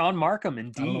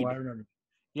 indeed. I don't know why I remember.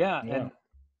 Yeah,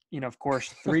 and of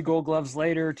course, 3 Gold Gloves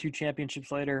later, 2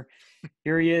 championships later,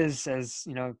 here he is as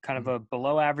kind of a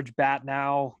below average bat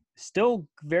now, still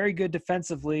very good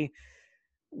defensively.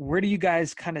 Where do you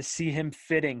guys kind of see him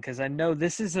fitting? Because I know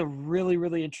this is a really,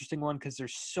 really interesting one because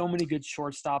there's so many good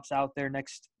shortstops out there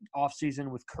next offseason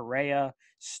with Correa,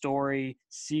 Story,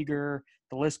 Seager,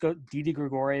 the list goes. Didi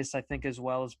Gregorius, I think, as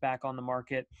well, is back on the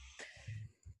market.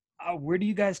 Where do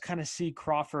you guys kind of see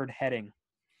Crawford heading?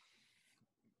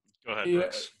 Go ahead,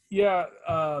 Brooks. Yeah.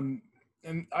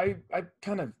 And I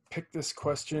kind of picked this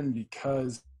question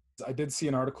because I did see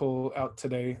an article out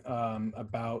today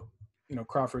about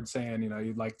Crawford saying,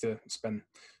 you'd like to spend,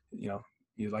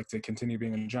 you'd like to continue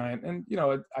being a Giant. And,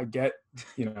 I get,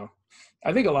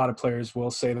 I think a lot of players will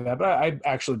say that, but I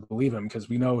actually believe him because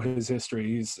we know his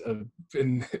history. He's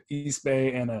been East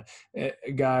Bay and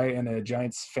a guy and a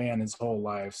Giants fan his whole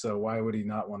life. So why would he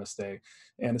not want to stay?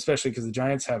 And especially because the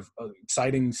Giants have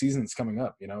exciting seasons coming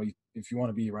up, if you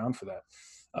want to be around for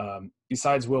that.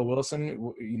 Besides Will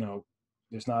Wilson,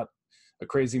 there's not a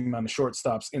crazy amount of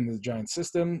shortstops in the Giants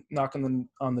system knocking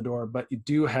on the door, but you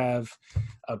do have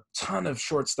a ton of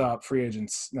shortstop free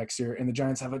agents next year, and the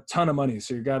Giants have a ton of money.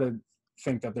 So you got to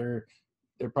think that they're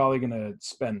probably going to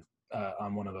spend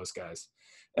on one of those guys.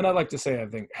 And I'd like to say, I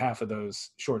think half of those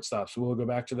shortstops will go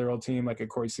back to their old team, like a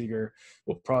Corey Seager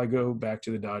will probably go back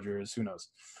to the Dodgers. Who knows?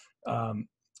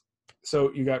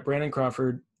 So you got Brandon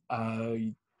Crawford.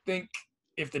 You think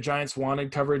if the Giants wanted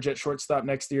coverage at shortstop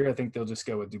next year, I think they'll just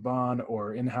go with Dubon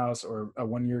or in-house or a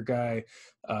one-year guy.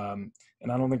 And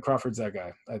I don't think Crawford's that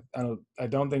guy. I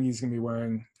don't think he's going to be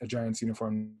wearing a Giants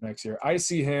uniform next year. I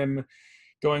see him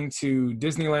going to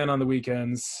Disneyland on the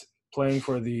weekends, playing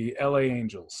for the LA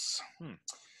Angels.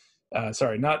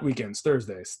 Sorry, not weekends,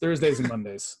 Thursdays and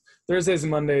Mondays. Thursdays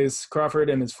and Mondays, Crawford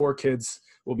and his 4 kids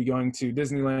will be going to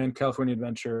Disneyland, California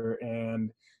Adventure, and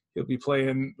he'll be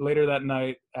playing later that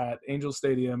night at Angel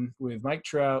Stadium with Mike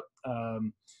Trout.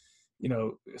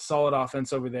 Solid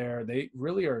offense over there. They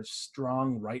really are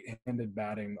strong right-handed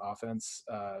batting offense.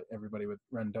 Everybody with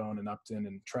Rendon and Upton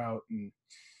and Trout. And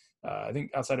I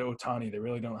think outside of Ohtani, they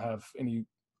really don't have any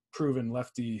proven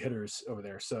lefty hitters over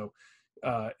there. So,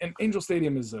 and Angel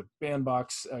Stadium is a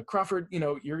bandbox. Crawford,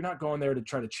 you're not going there to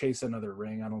try to chase another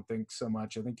ring. I don't think so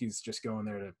much. I think he's just going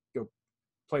there to go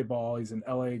play ball. He's an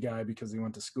LA guy because he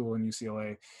went to school in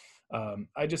UCLA.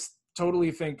 I just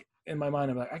totally think in my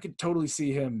mind, I could totally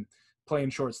see him playing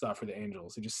shortstop for the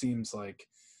Angels. It just seems like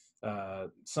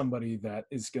somebody that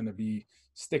is going to be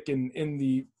sticking in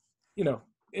the,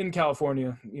 in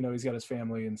California. He's got his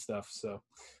family and stuff. So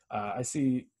I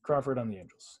see Crawford on the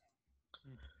Angels.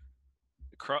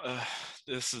 Farhan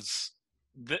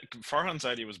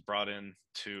Zaidi was brought in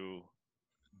to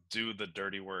do the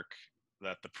dirty work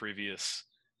that the previous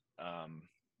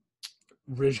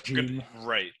regime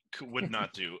would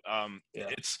not do. Yeah.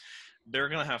 They're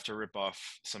gonna have to rip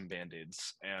off some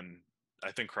band-aids, and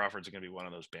I think Crawford's gonna be one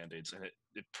of those band-aids, and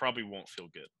it probably won't feel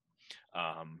good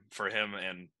for him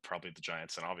and probably the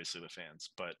Giants and obviously the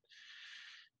fans. But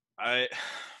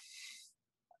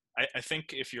I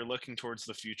think if you're looking towards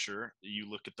the future, you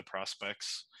look at the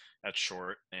prospects at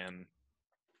short, and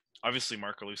obviously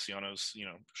Marco Luciano's,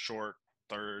 short,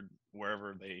 third,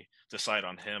 wherever they decide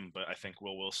on him. But I think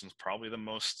Will Wilson's probably the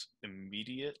most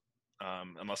immediate,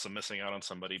 unless I'm missing out on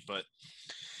somebody. But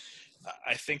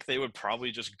I think they would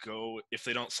probably just go, if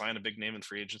they don't sign a big name in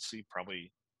free agency,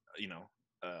 probably,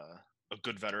 a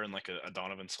good veteran like a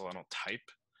Donovan Solano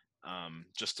type,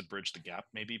 just to bridge the gap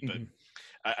maybe. But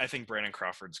I think Brandon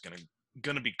Crawford's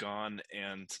gonna be gone,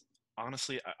 and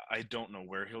honestly, I don't know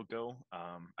where he'll go.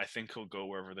 I think he'll go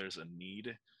wherever there's a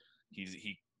need.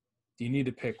 You need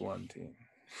to pick one team.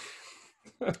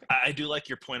 I do like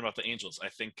your point about the Angels. I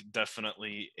think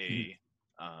definitely a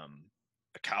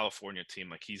California team.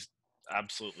 Like, he's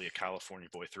absolutely a California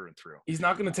boy through and through. He's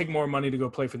not going to take more money to go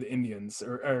play for the Indians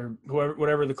or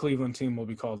whatever the Cleveland team will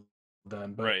be called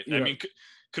then. But, right. I mean,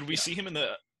 could we see him in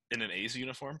an A's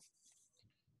uniform?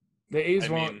 The A's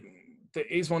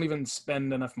won't even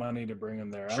spend enough money to bring him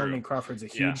there. True. I don't think Crawford's a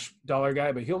huge dollar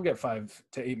guy, but he'll get $5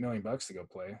 to $8 million to go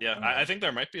play. Yeah, I think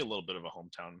there might be a little bit of a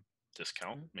hometown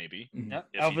discount, maybe. Yep.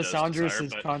 Elvis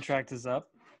Andrus' contract is up.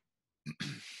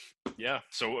 Yeah,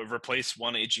 so replace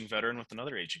one aging veteran with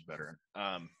another aging veteran.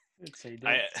 I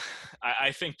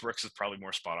think Brooks is probably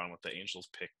more spot on with the Angels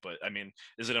pick, but I mean,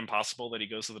 is it impossible that he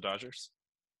goes to the Dodgers?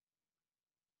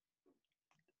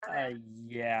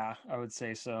 Yeah, I would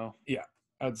say so. Yeah,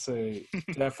 I'd say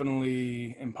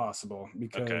definitely impossible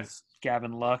because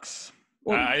Gavin Lux.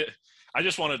 Well, I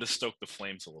just wanted to stoke the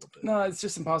flames a little bit. No, it's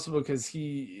just impossible because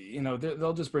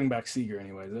they'll just bring back Seager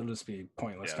anyways. It'll just be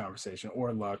pointless conversation,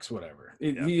 or Lux, whatever.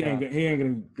 He ain't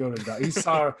gonna go to that.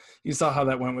 You saw how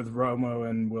that went with Romo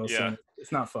and Wilson. Yeah.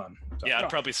 It's not fun. So. Yeah, I'd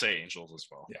probably say Angels as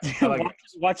well. Yeah,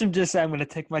 watch him just say, I'm going to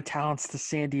take my talents to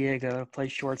San Diego to play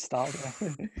shortstop.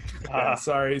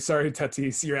 Sorry,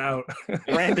 Tatis, you're out.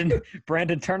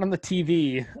 Brandon, turn on the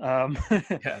TV.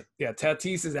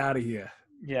 Tatis is out of here.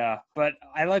 Yeah, but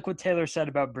I like what Taylor said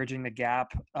about bridging the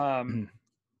gap.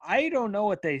 I don't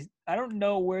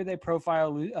know where they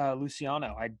profile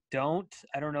Luciano. I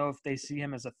don't know if they see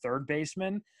him as a third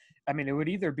baseman. I mean, it would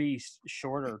either be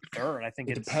short or third. I think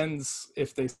it depends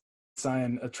if they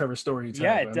sign a Trevor Story type.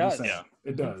 Yeah, it does. Yeah,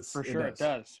 it does. For sure, it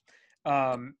does.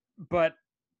 But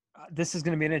this is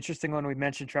going to be an interesting one. We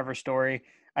mentioned Trevor Story.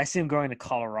 I see him going to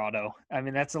Colorado. I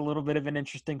mean, that's a little bit of an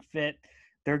interesting fit.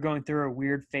 They're going through a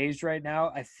weird phase right now.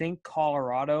 I think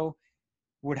Colorado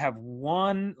would have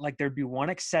there'd be one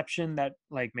exception that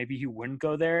maybe he wouldn't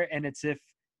go there, and it's if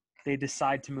they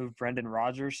decide to move Brendan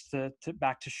Rodgers to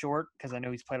back to short, because I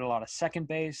know he's played a lot of second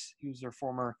base. He was their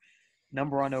former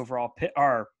number 1 overall pick,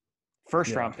 or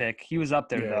first round pick. He was up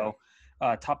there though,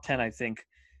 top 10 I think.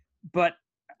 But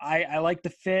I like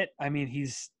the fit. I mean,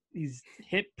 he's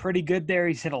hit pretty good there.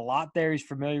 He's hit a lot there. He's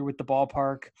familiar with the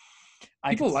ballpark.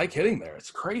 People like hitting there. It's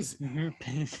crazy.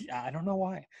 I don't know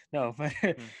why. No, but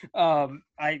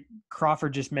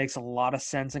Crawford just makes a lot of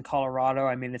sense in Colorado.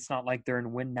 I mean, it's not like they're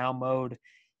in win now mode.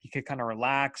 He could kind of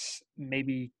relax,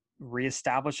 maybe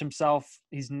reestablish himself.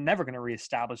 He's never going to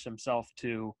reestablish himself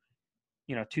to,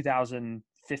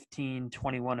 2015,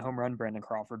 21 home run Brandon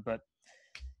Crawford, but,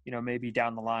 maybe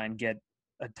down the line get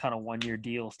a ton of 1-year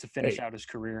deals to finish out his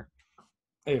career.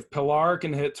 Hey, if Pilar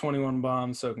can hit 21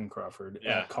 bombs, so can Crawford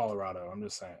at Colorado. I'm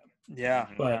just saying. Yeah.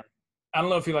 But I don't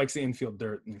know if he likes the infield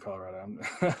dirt in Colorado.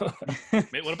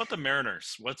 Wait, what about the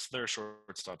Mariners? What's their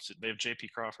shortstop? They have J.P.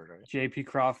 Crawford, right? J.P.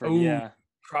 Crawford, Oh, yeah.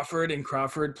 Crawford and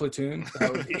Crawford platoon.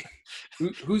 That would be,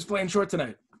 who's playing short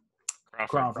tonight?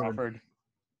 Crawford.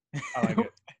 I like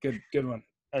it. Good one.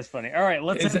 That's funny. All right,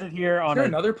 let's end it here on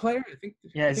another player? I think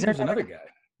there's another guy.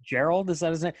 Gerald, is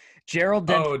that his name? Gerald.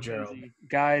 Gerald.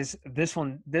 Guys, this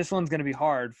one's going to be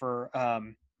hard for a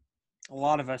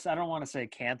lot of us. I don't want to say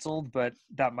canceled, but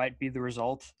that might be the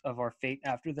result of our fate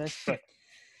after this. But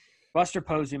Buster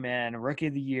Posey, man, Rookie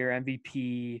of the Year,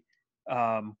 MVP,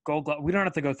 Gold Glove. We don't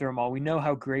have to go through them all. We know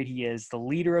how great he is, the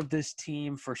leader of this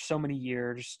team for so many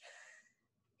years.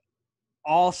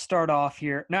 I'll start off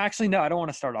here. No, actually, no, I don't want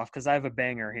to start off because I have a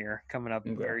banger here coming up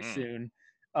very soon.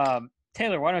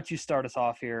 Taylor, why don't you start us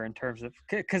off here in terms of –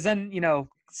 because then,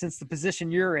 since the position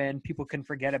you're in, people can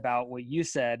forget about what you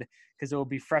said because it will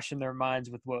be fresh in their minds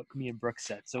with what me and Brooks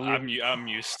said. So I'm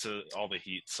used to all the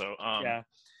heat. So yeah.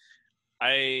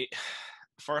 Farhan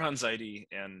Zaidi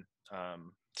and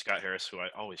Scott Harris, who I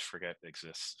always forget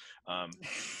exists,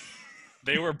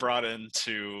 they were brought in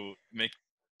to make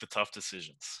the tough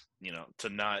decisions, to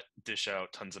not dish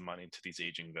out tons of money to these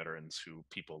aging veterans who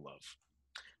people love.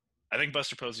 I think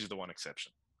Buster Posey is the one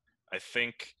exception. I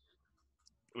think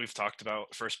we've talked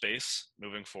about first base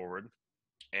moving forward,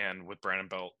 and with Brandon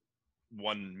Belt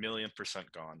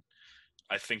 1,000,000% gone,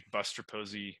 I think Buster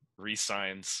Posey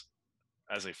re-signs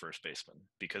as a first baseman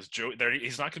because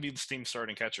he's not going to be this team's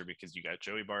starting catcher because you got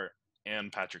Joey Bart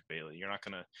and Patrick Bailey. You're not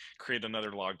going to create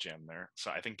another logjam there.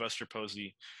 So I think Buster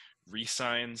Posey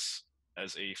re-signs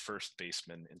as a first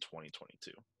baseman in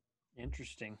 2022.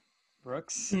 Interesting.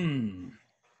 Brooks?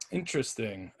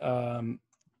 Interesting.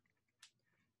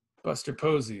 Buster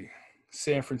Posey,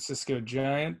 San Francisco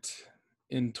Giant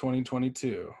in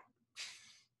 2022.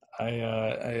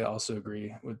 I also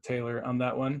agree with Taylor on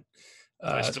that one. Did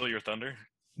I steal your thunder?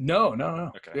 No.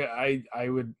 Okay. Yeah, I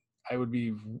would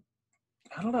be.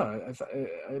 I don't know.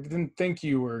 I didn't think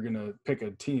you were gonna pick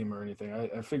a team or anything.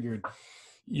 I figured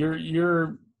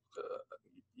you're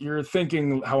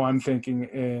thinking how I'm thinking,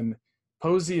 and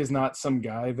Posey is not some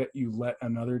guy that you let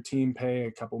another team pay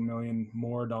a couple $million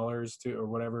more to or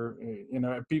whatever.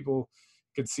 People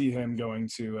could see him going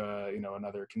to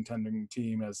another contending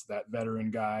team as that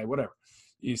veteran guy, whatever.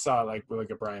 You saw like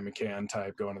a Brian McCann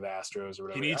type going to the Astros or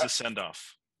whatever. He needs a send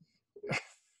off.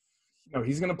 No,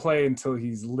 he's going to play until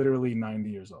he's literally 90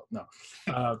 years old. No.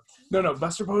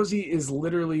 Buster Posey is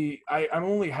literally I'm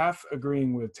only half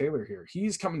agreeing with Taylor here.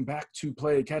 He's coming back to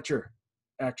play catcher,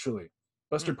 actually.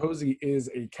 Buster Posey is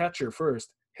a catcher first,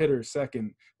 hitter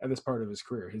second at this part of his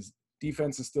career. His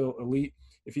defense is still elite.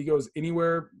 If he goes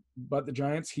anywhere but the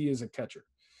Giants, he is a catcher.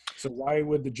 So why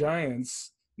would the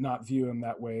Giants not view him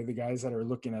that way? The guys that are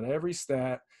looking at every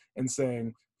stat and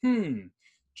saying,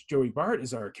 Joey Bart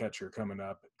is our catcher coming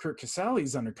up. Kurt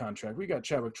Casale's under contract. We got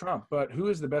Chadwick Trump. But who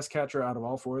is the best catcher out of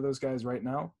all four of those guys right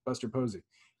now? Buster Posey.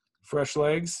 Fresh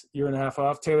legs, year and a half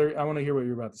off. Taylor, I want to hear what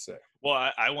you're about to say.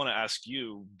 Well, I want to ask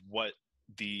you what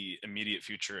the immediate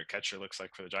future at catcher looks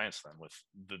like for the Giants then with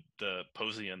the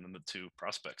Posey and then the two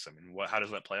prospects. I mean, how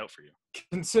does that play out for you?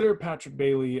 Consider Patrick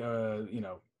Bailey, a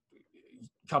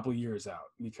couple years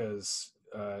out because,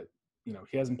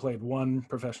 he hasn't played one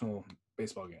professional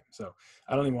baseball game. So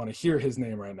I don't even want to hear his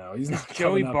name right now. He's not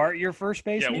Joey Bart, your first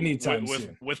baseman? Yeah, anytime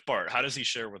soon. With Bart, how does he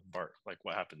share with Bart? Like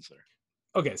what happens there?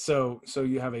 Okay, so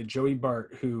you have a Joey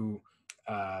Bart who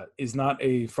is not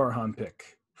a Farhan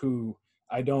pick, who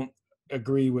I don't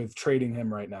agree with trading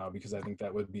him right now because I think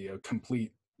that would be a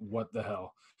complete what the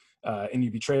hell. And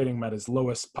you'd be trading him at his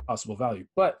lowest possible value.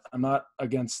 But I'm not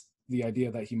against the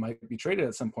idea that he might be traded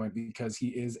at some point because he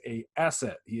is a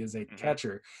asset. He is a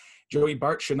catcher. Joey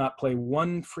Bart should not play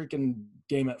one freaking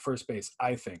game at first base,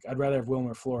 I think. I'd rather have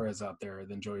Wilmer Flores out there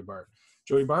than Joey Bart.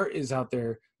 Joey Bart is out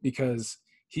there because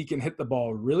he can hit the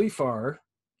ball really far,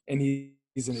 and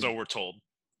he's in. So we're told.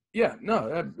 Yeah,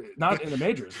 no, not in the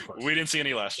majors, of course. We didn't see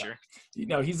any last year.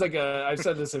 He's like I've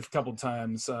said this a couple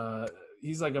times.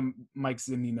 He's like a Mike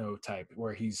Zunino type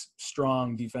where he's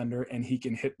strong defender and he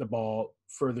can hit the ball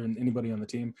further than anybody on the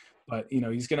team. But,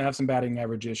 he's going to have some batting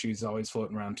average issues, always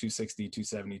floating around 260,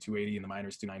 270, 280 in the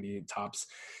minors, 298 tops.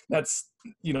 That's,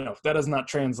 that does not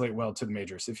translate well to the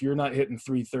majors. If you're not hitting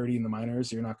 330 in the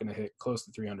minors, you're not going to hit close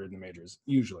to 300 in the majors,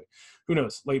 usually. Who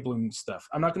knows? Late bloom stuff.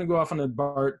 I'm not going to go off on a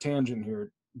Bart tangent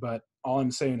here, but all I'm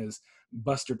saying is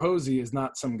Buster Posey is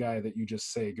not some guy that you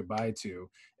just say goodbye to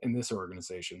in this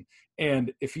organization.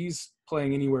 And if he's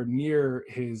playing anywhere near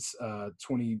his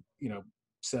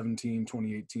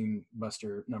 2018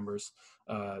 Buster numbers,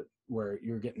 where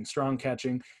you're getting strong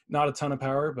catching, not a ton of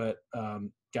power, but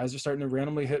guys are starting to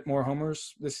randomly hit more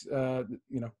homers this,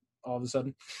 all of a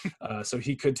sudden. So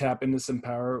he could tap into some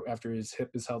power after his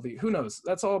hip is healthy. Who knows?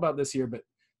 That's all about this year, but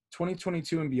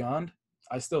 2022 and beyond,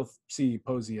 I still see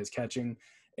Posey as catching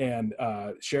and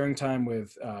sharing time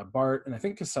with Bart, and I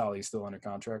think Casali is still under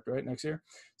contract, right, next year?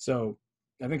 So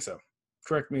I think so.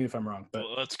 Correct me if I'm wrong. But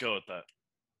well, let's go with that.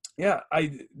 yeah,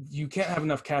 you can't have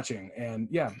enough catching. And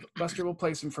yeah, Buster will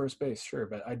play some first base, sure,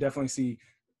 but I definitely see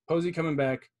Posey coming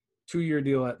back, 2-year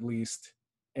deal at least,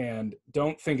 and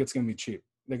don't think it's going to be cheap.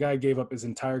 The guy gave up his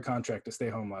entire contract to stay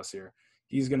home last year.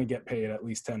 He's going to get paid at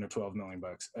least 10 or 12 million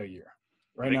bucks a year.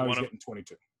 Right now he's getting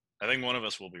 22. I think one of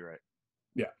us will be right.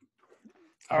 Yeah.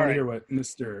 I want to hear what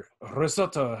Mr.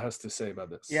 Rissotto has to say about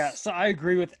this. Yeah, so I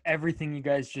agree with everything you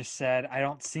guys just said. I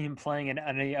don't see him playing in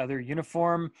any other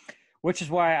uniform, which is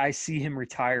why I see him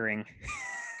retiring.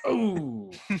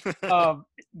 Oh.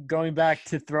 Going back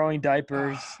to throwing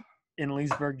diapers in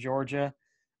Leesburg, Georgia.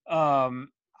 I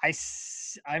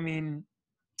mean,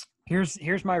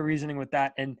 here's my reasoning with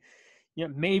that. And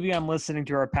maybe I'm listening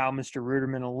to our pal Mr.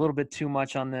 Ruderman a little bit too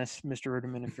much on this. Mr.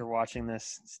 Ruderman, if you're watching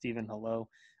this, Steven, hello.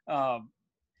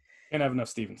 Can't have enough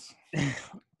Stevens.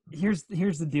 Here's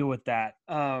the deal with that.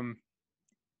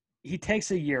 He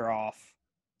takes a year off,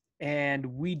 and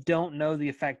we don't know the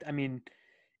effect. I mean,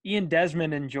 Ian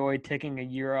Desmond enjoyed taking a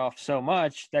year off so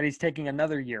much that he's taking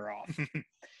another year off.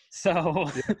 So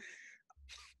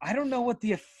I don't know what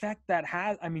the effect that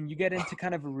has. I mean, you get into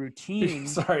kind of a routine.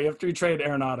 Sorry, after he traded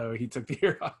Arenado, he took the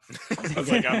year off. I was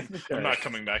like, I'm not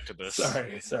coming back to this.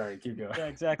 Sorry, keep going. Yeah,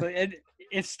 exactly. And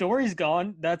if Story's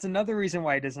gone, that's another reason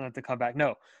why he doesn't have to come back.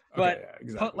 No, but, okay, yeah,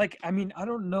 exactly. but like, I mean, I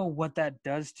don't know what that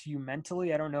does to you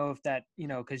mentally. I don't know if that,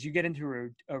 because you get into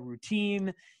a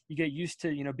routine, you get used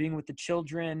to, being with the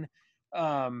children.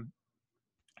 I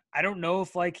don't know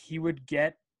if like he would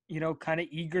get, kind of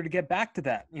eager to get back to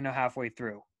that, halfway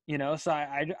through. So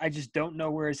I just don't know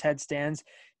where his head stands.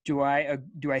 Do I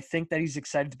think that he's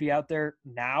excited to be out there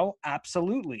now?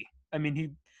 Absolutely. I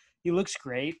mean, he looks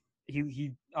great.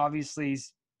 He obviously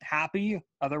is happy.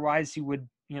 Otherwise, he would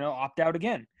opt out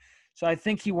again. So I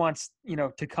think he wants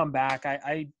to come back.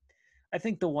 I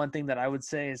think the one thing that I would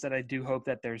say is that I do hope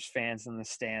that there's fans in the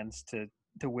stands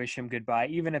to wish him goodbye,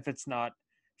 even if it's not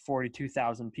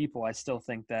 42,000 people. I still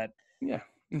think that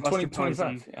in Buster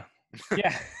 2025, Posey,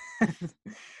 yeah.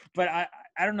 But I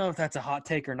don't know if that's a hot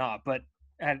take or not, but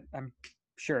I'm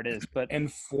sure it is. But and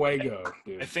Fuego,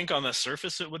 dude. I think on the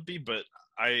surface it would be, but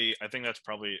I think that's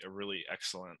probably a really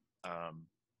excellent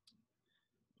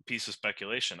piece of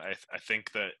speculation. I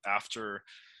think that after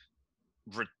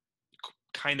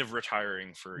kind of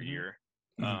retiring for a year,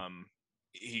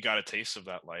 he got a taste of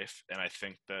that life, and I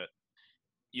think that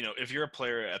if you're a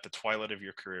player at the twilight of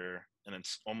your career and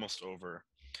it's almost over,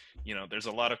 there's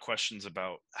a lot of questions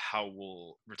about how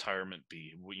will retirement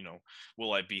be.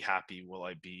 Will I be happy? Will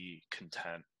I be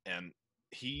content? And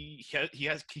he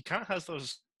kind of has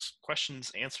those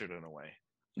questions answered in a way,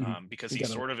 because he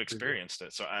sort of experienced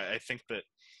it. So I think that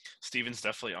Steven's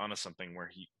definitely onto something where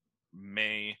he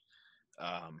may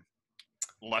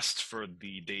lust for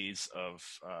the days of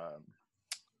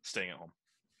staying at home.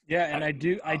 Yeah, and I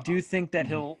do think that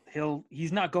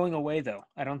he's not going away though.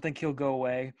 I don't think he'll go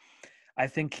away. I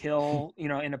think he'll,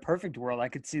 in a perfect world, I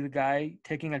could see the guy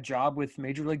taking a job with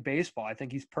Major League Baseball. I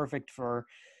think he's perfect for,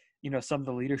 some of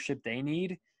the leadership they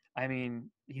need. I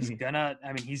mean, he's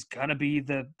gonna be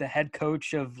the head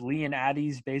coach of Lee and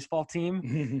Addie's baseball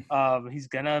team. He's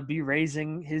gonna be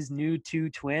raising his new 2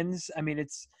 twins. I mean,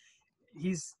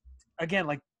 he's again,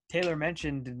 like Taylor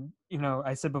mentioned, and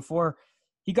I said before,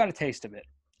 he got a taste of it,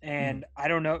 and I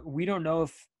don't know. We don't know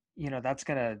if that's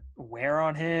gonna wear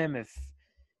on him. If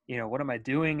what am I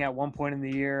doing at one point in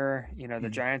the year? The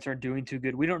Giants aren't doing too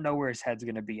good. We don't know where his head's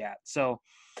going to be at. So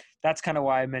that's kind of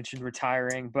why I mentioned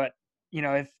retiring. But,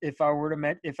 if I were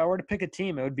to pick a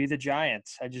team, it would be the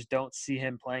Giants. I just don't see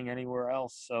him playing anywhere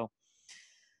else. So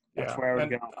that's where I would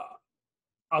go.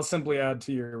 I'll simply add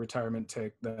to your retirement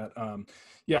take that,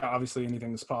 obviously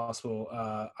anything is possible.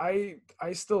 I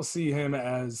still see him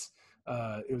as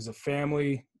it was a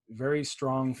family, very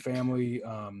strong family,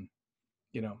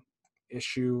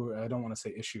 issue. I don't want to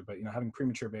say issue, but having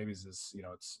premature babies is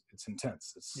it's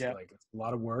intense. It's like it's a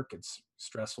lot of work. It's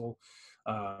stressful,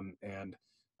 and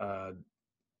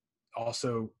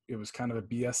also it was kind of a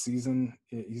BS season.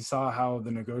 You saw how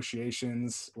the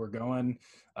negotiations were going.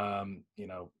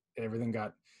 Everything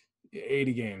got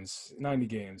 80 games, 90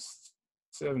 games,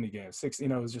 70 games, 60.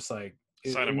 It was just like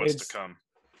sign of what's to come.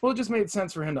 Well, it just made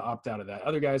sense for him to opt out of that.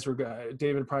 Other guys were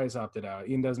David Price opted out,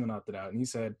 Ian Desmond opted out, and he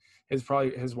said his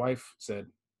wife said,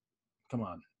 "Come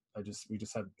on, we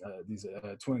just had these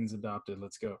twins adopted.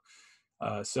 Let's go."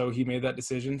 So he made that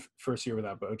decision. First year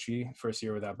without Bochy, first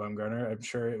year without Bumgarner. I'm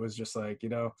sure it was just like,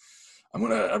 I'm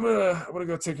gonna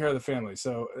go take care of the family.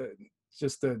 So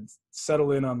just to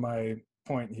settle in on my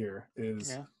point here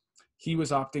is he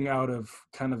was opting out of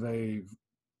kind of a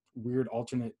weird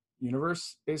alternate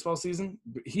universe baseball season.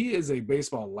 But he is a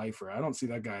baseball lifer. I don't see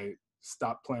that guy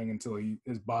stop playing until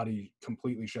his body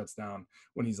completely shuts down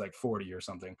when he's like 40 or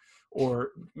something, or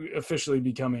officially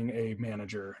becoming a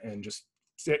manager and just.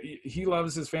 He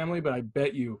loves his family, but I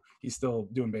bet you he's still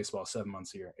doing baseball 7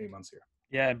 months here, 8 months here.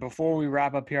 Yeah, and before we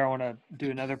wrap up here, I want to do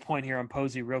another point here on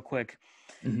Posey real quick.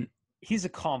 Mm-hmm. He's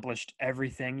accomplished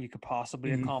everything you could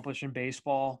possibly accomplish in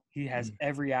baseball. He has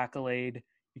every accolade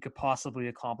you could possibly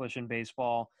accomplish in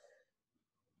baseball.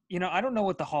 I don't know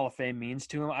what the Hall of Fame means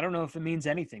to him. I don't know if it means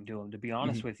anything to him, to be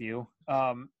honest with you.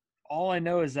 All I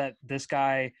know is that this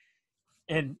guy –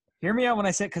 and hear me out when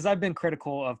I say, because I've been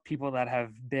critical of people that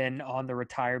have been on the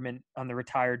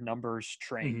retired numbers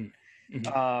train.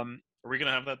 Are we going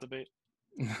to have that debate?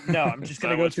 No, I'm just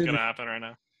going to go through. What's going to happen right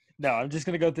now? No, I'm just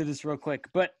going to go through this real quick.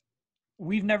 But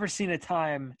we've never seen a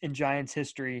time in Giants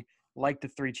history like the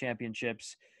 3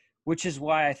 championships, which is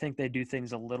why I think they do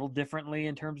things a little differently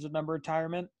in terms of number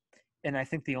retirement. And I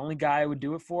think the only guy I would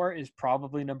do it for is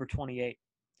probably number 28.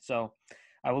 So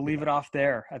I will leave it off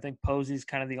there. I think Posey's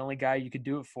kind of the only guy you could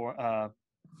do it for. I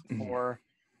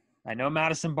know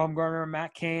Madison Bumgarner,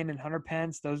 Matt Cain, and Hunter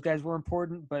Pence, those guys were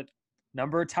important, but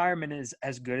number retirement is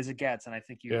as good as it gets, and I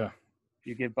think you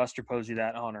give Buster Posey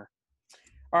that honor.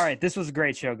 All right, this was a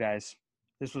great show, guys.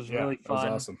 This was really fun.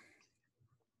 That was awesome.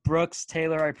 Brooks,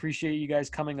 Taylor, I appreciate you guys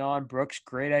coming on. Brooks,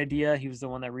 great idea. He was the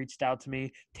one that reached out to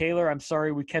me. Taylor, I'm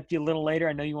sorry we kept you a little later.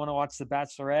 I know you want to watch The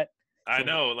Bachelorette. I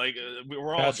know,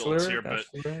 we're all adults here, but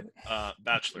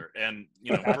Bachelor, and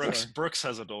Brooks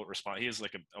has adult response. He has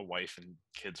like a wife and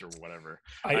kids or whatever.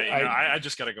 I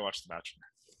just got to go watch The Bachelor.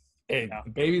 Hey,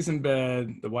 the baby's in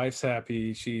bed, the wife's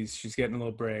happy, she's getting a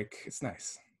little break. It's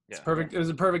nice. It's perfect. It was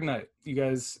a perfect night. You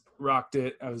guys rocked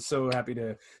it. I was so happy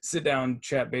to sit down,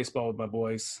 chat baseball with my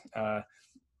boys.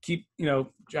 Keep,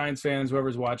 Giants fans,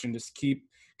 whoever's watching, just keep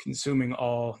consuming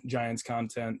all Giants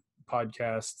content,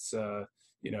 podcasts.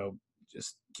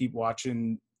 Just keep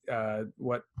watching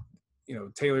what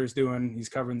Taylor's doing. He's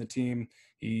covering the team.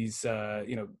 He's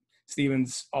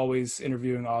Steven's always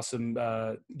interviewing awesome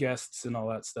guests and all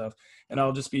that stuff. And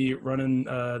I'll just be running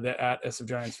the @SF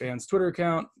Giants fans Twitter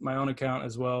account, my own account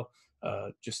as well.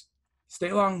 Just stay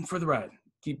along for the ride.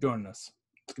 Keep joining us.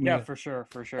 For sure.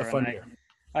 A fun year.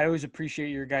 I always appreciate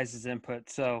your guys' input.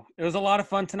 So it was a lot of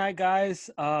fun tonight, guys.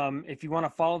 If you want to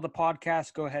follow the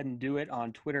podcast, go ahead and do it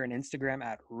on Twitter and Instagram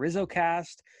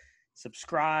 @RizzoCast.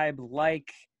 Subscribe,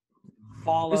 like,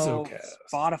 follow, RizzoCast.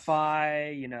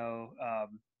 Spotify,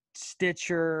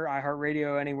 Stitcher,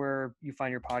 iHeartRadio, anywhere you find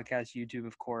your podcast, YouTube,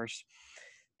 of course.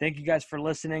 Thank you guys for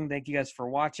listening. Thank you guys for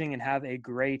watching, and have a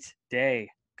great day.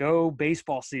 Go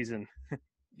baseball season.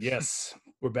 Yes,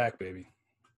 we're back, baby.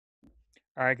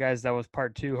 All right, guys, that was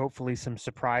part 2. Hopefully some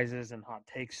surprises and hot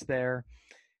takes there.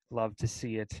 Love to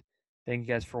see it. Thank you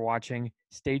guys for watching.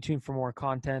 Stay tuned for more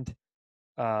content.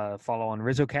 Follow on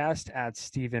RizzoCast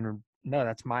 @Steven. No,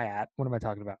 that's my @ What am I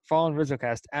talking about? Follow on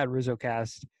RizzoCast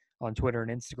 @RizzoCast on Twitter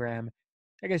and Instagram.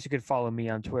 I guess you could follow me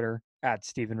on Twitter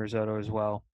 @Steven Rissotto as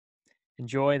well.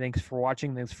 Enjoy. Thanks for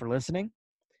watching. Thanks for listening.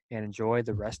 And enjoy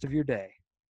the rest of your day.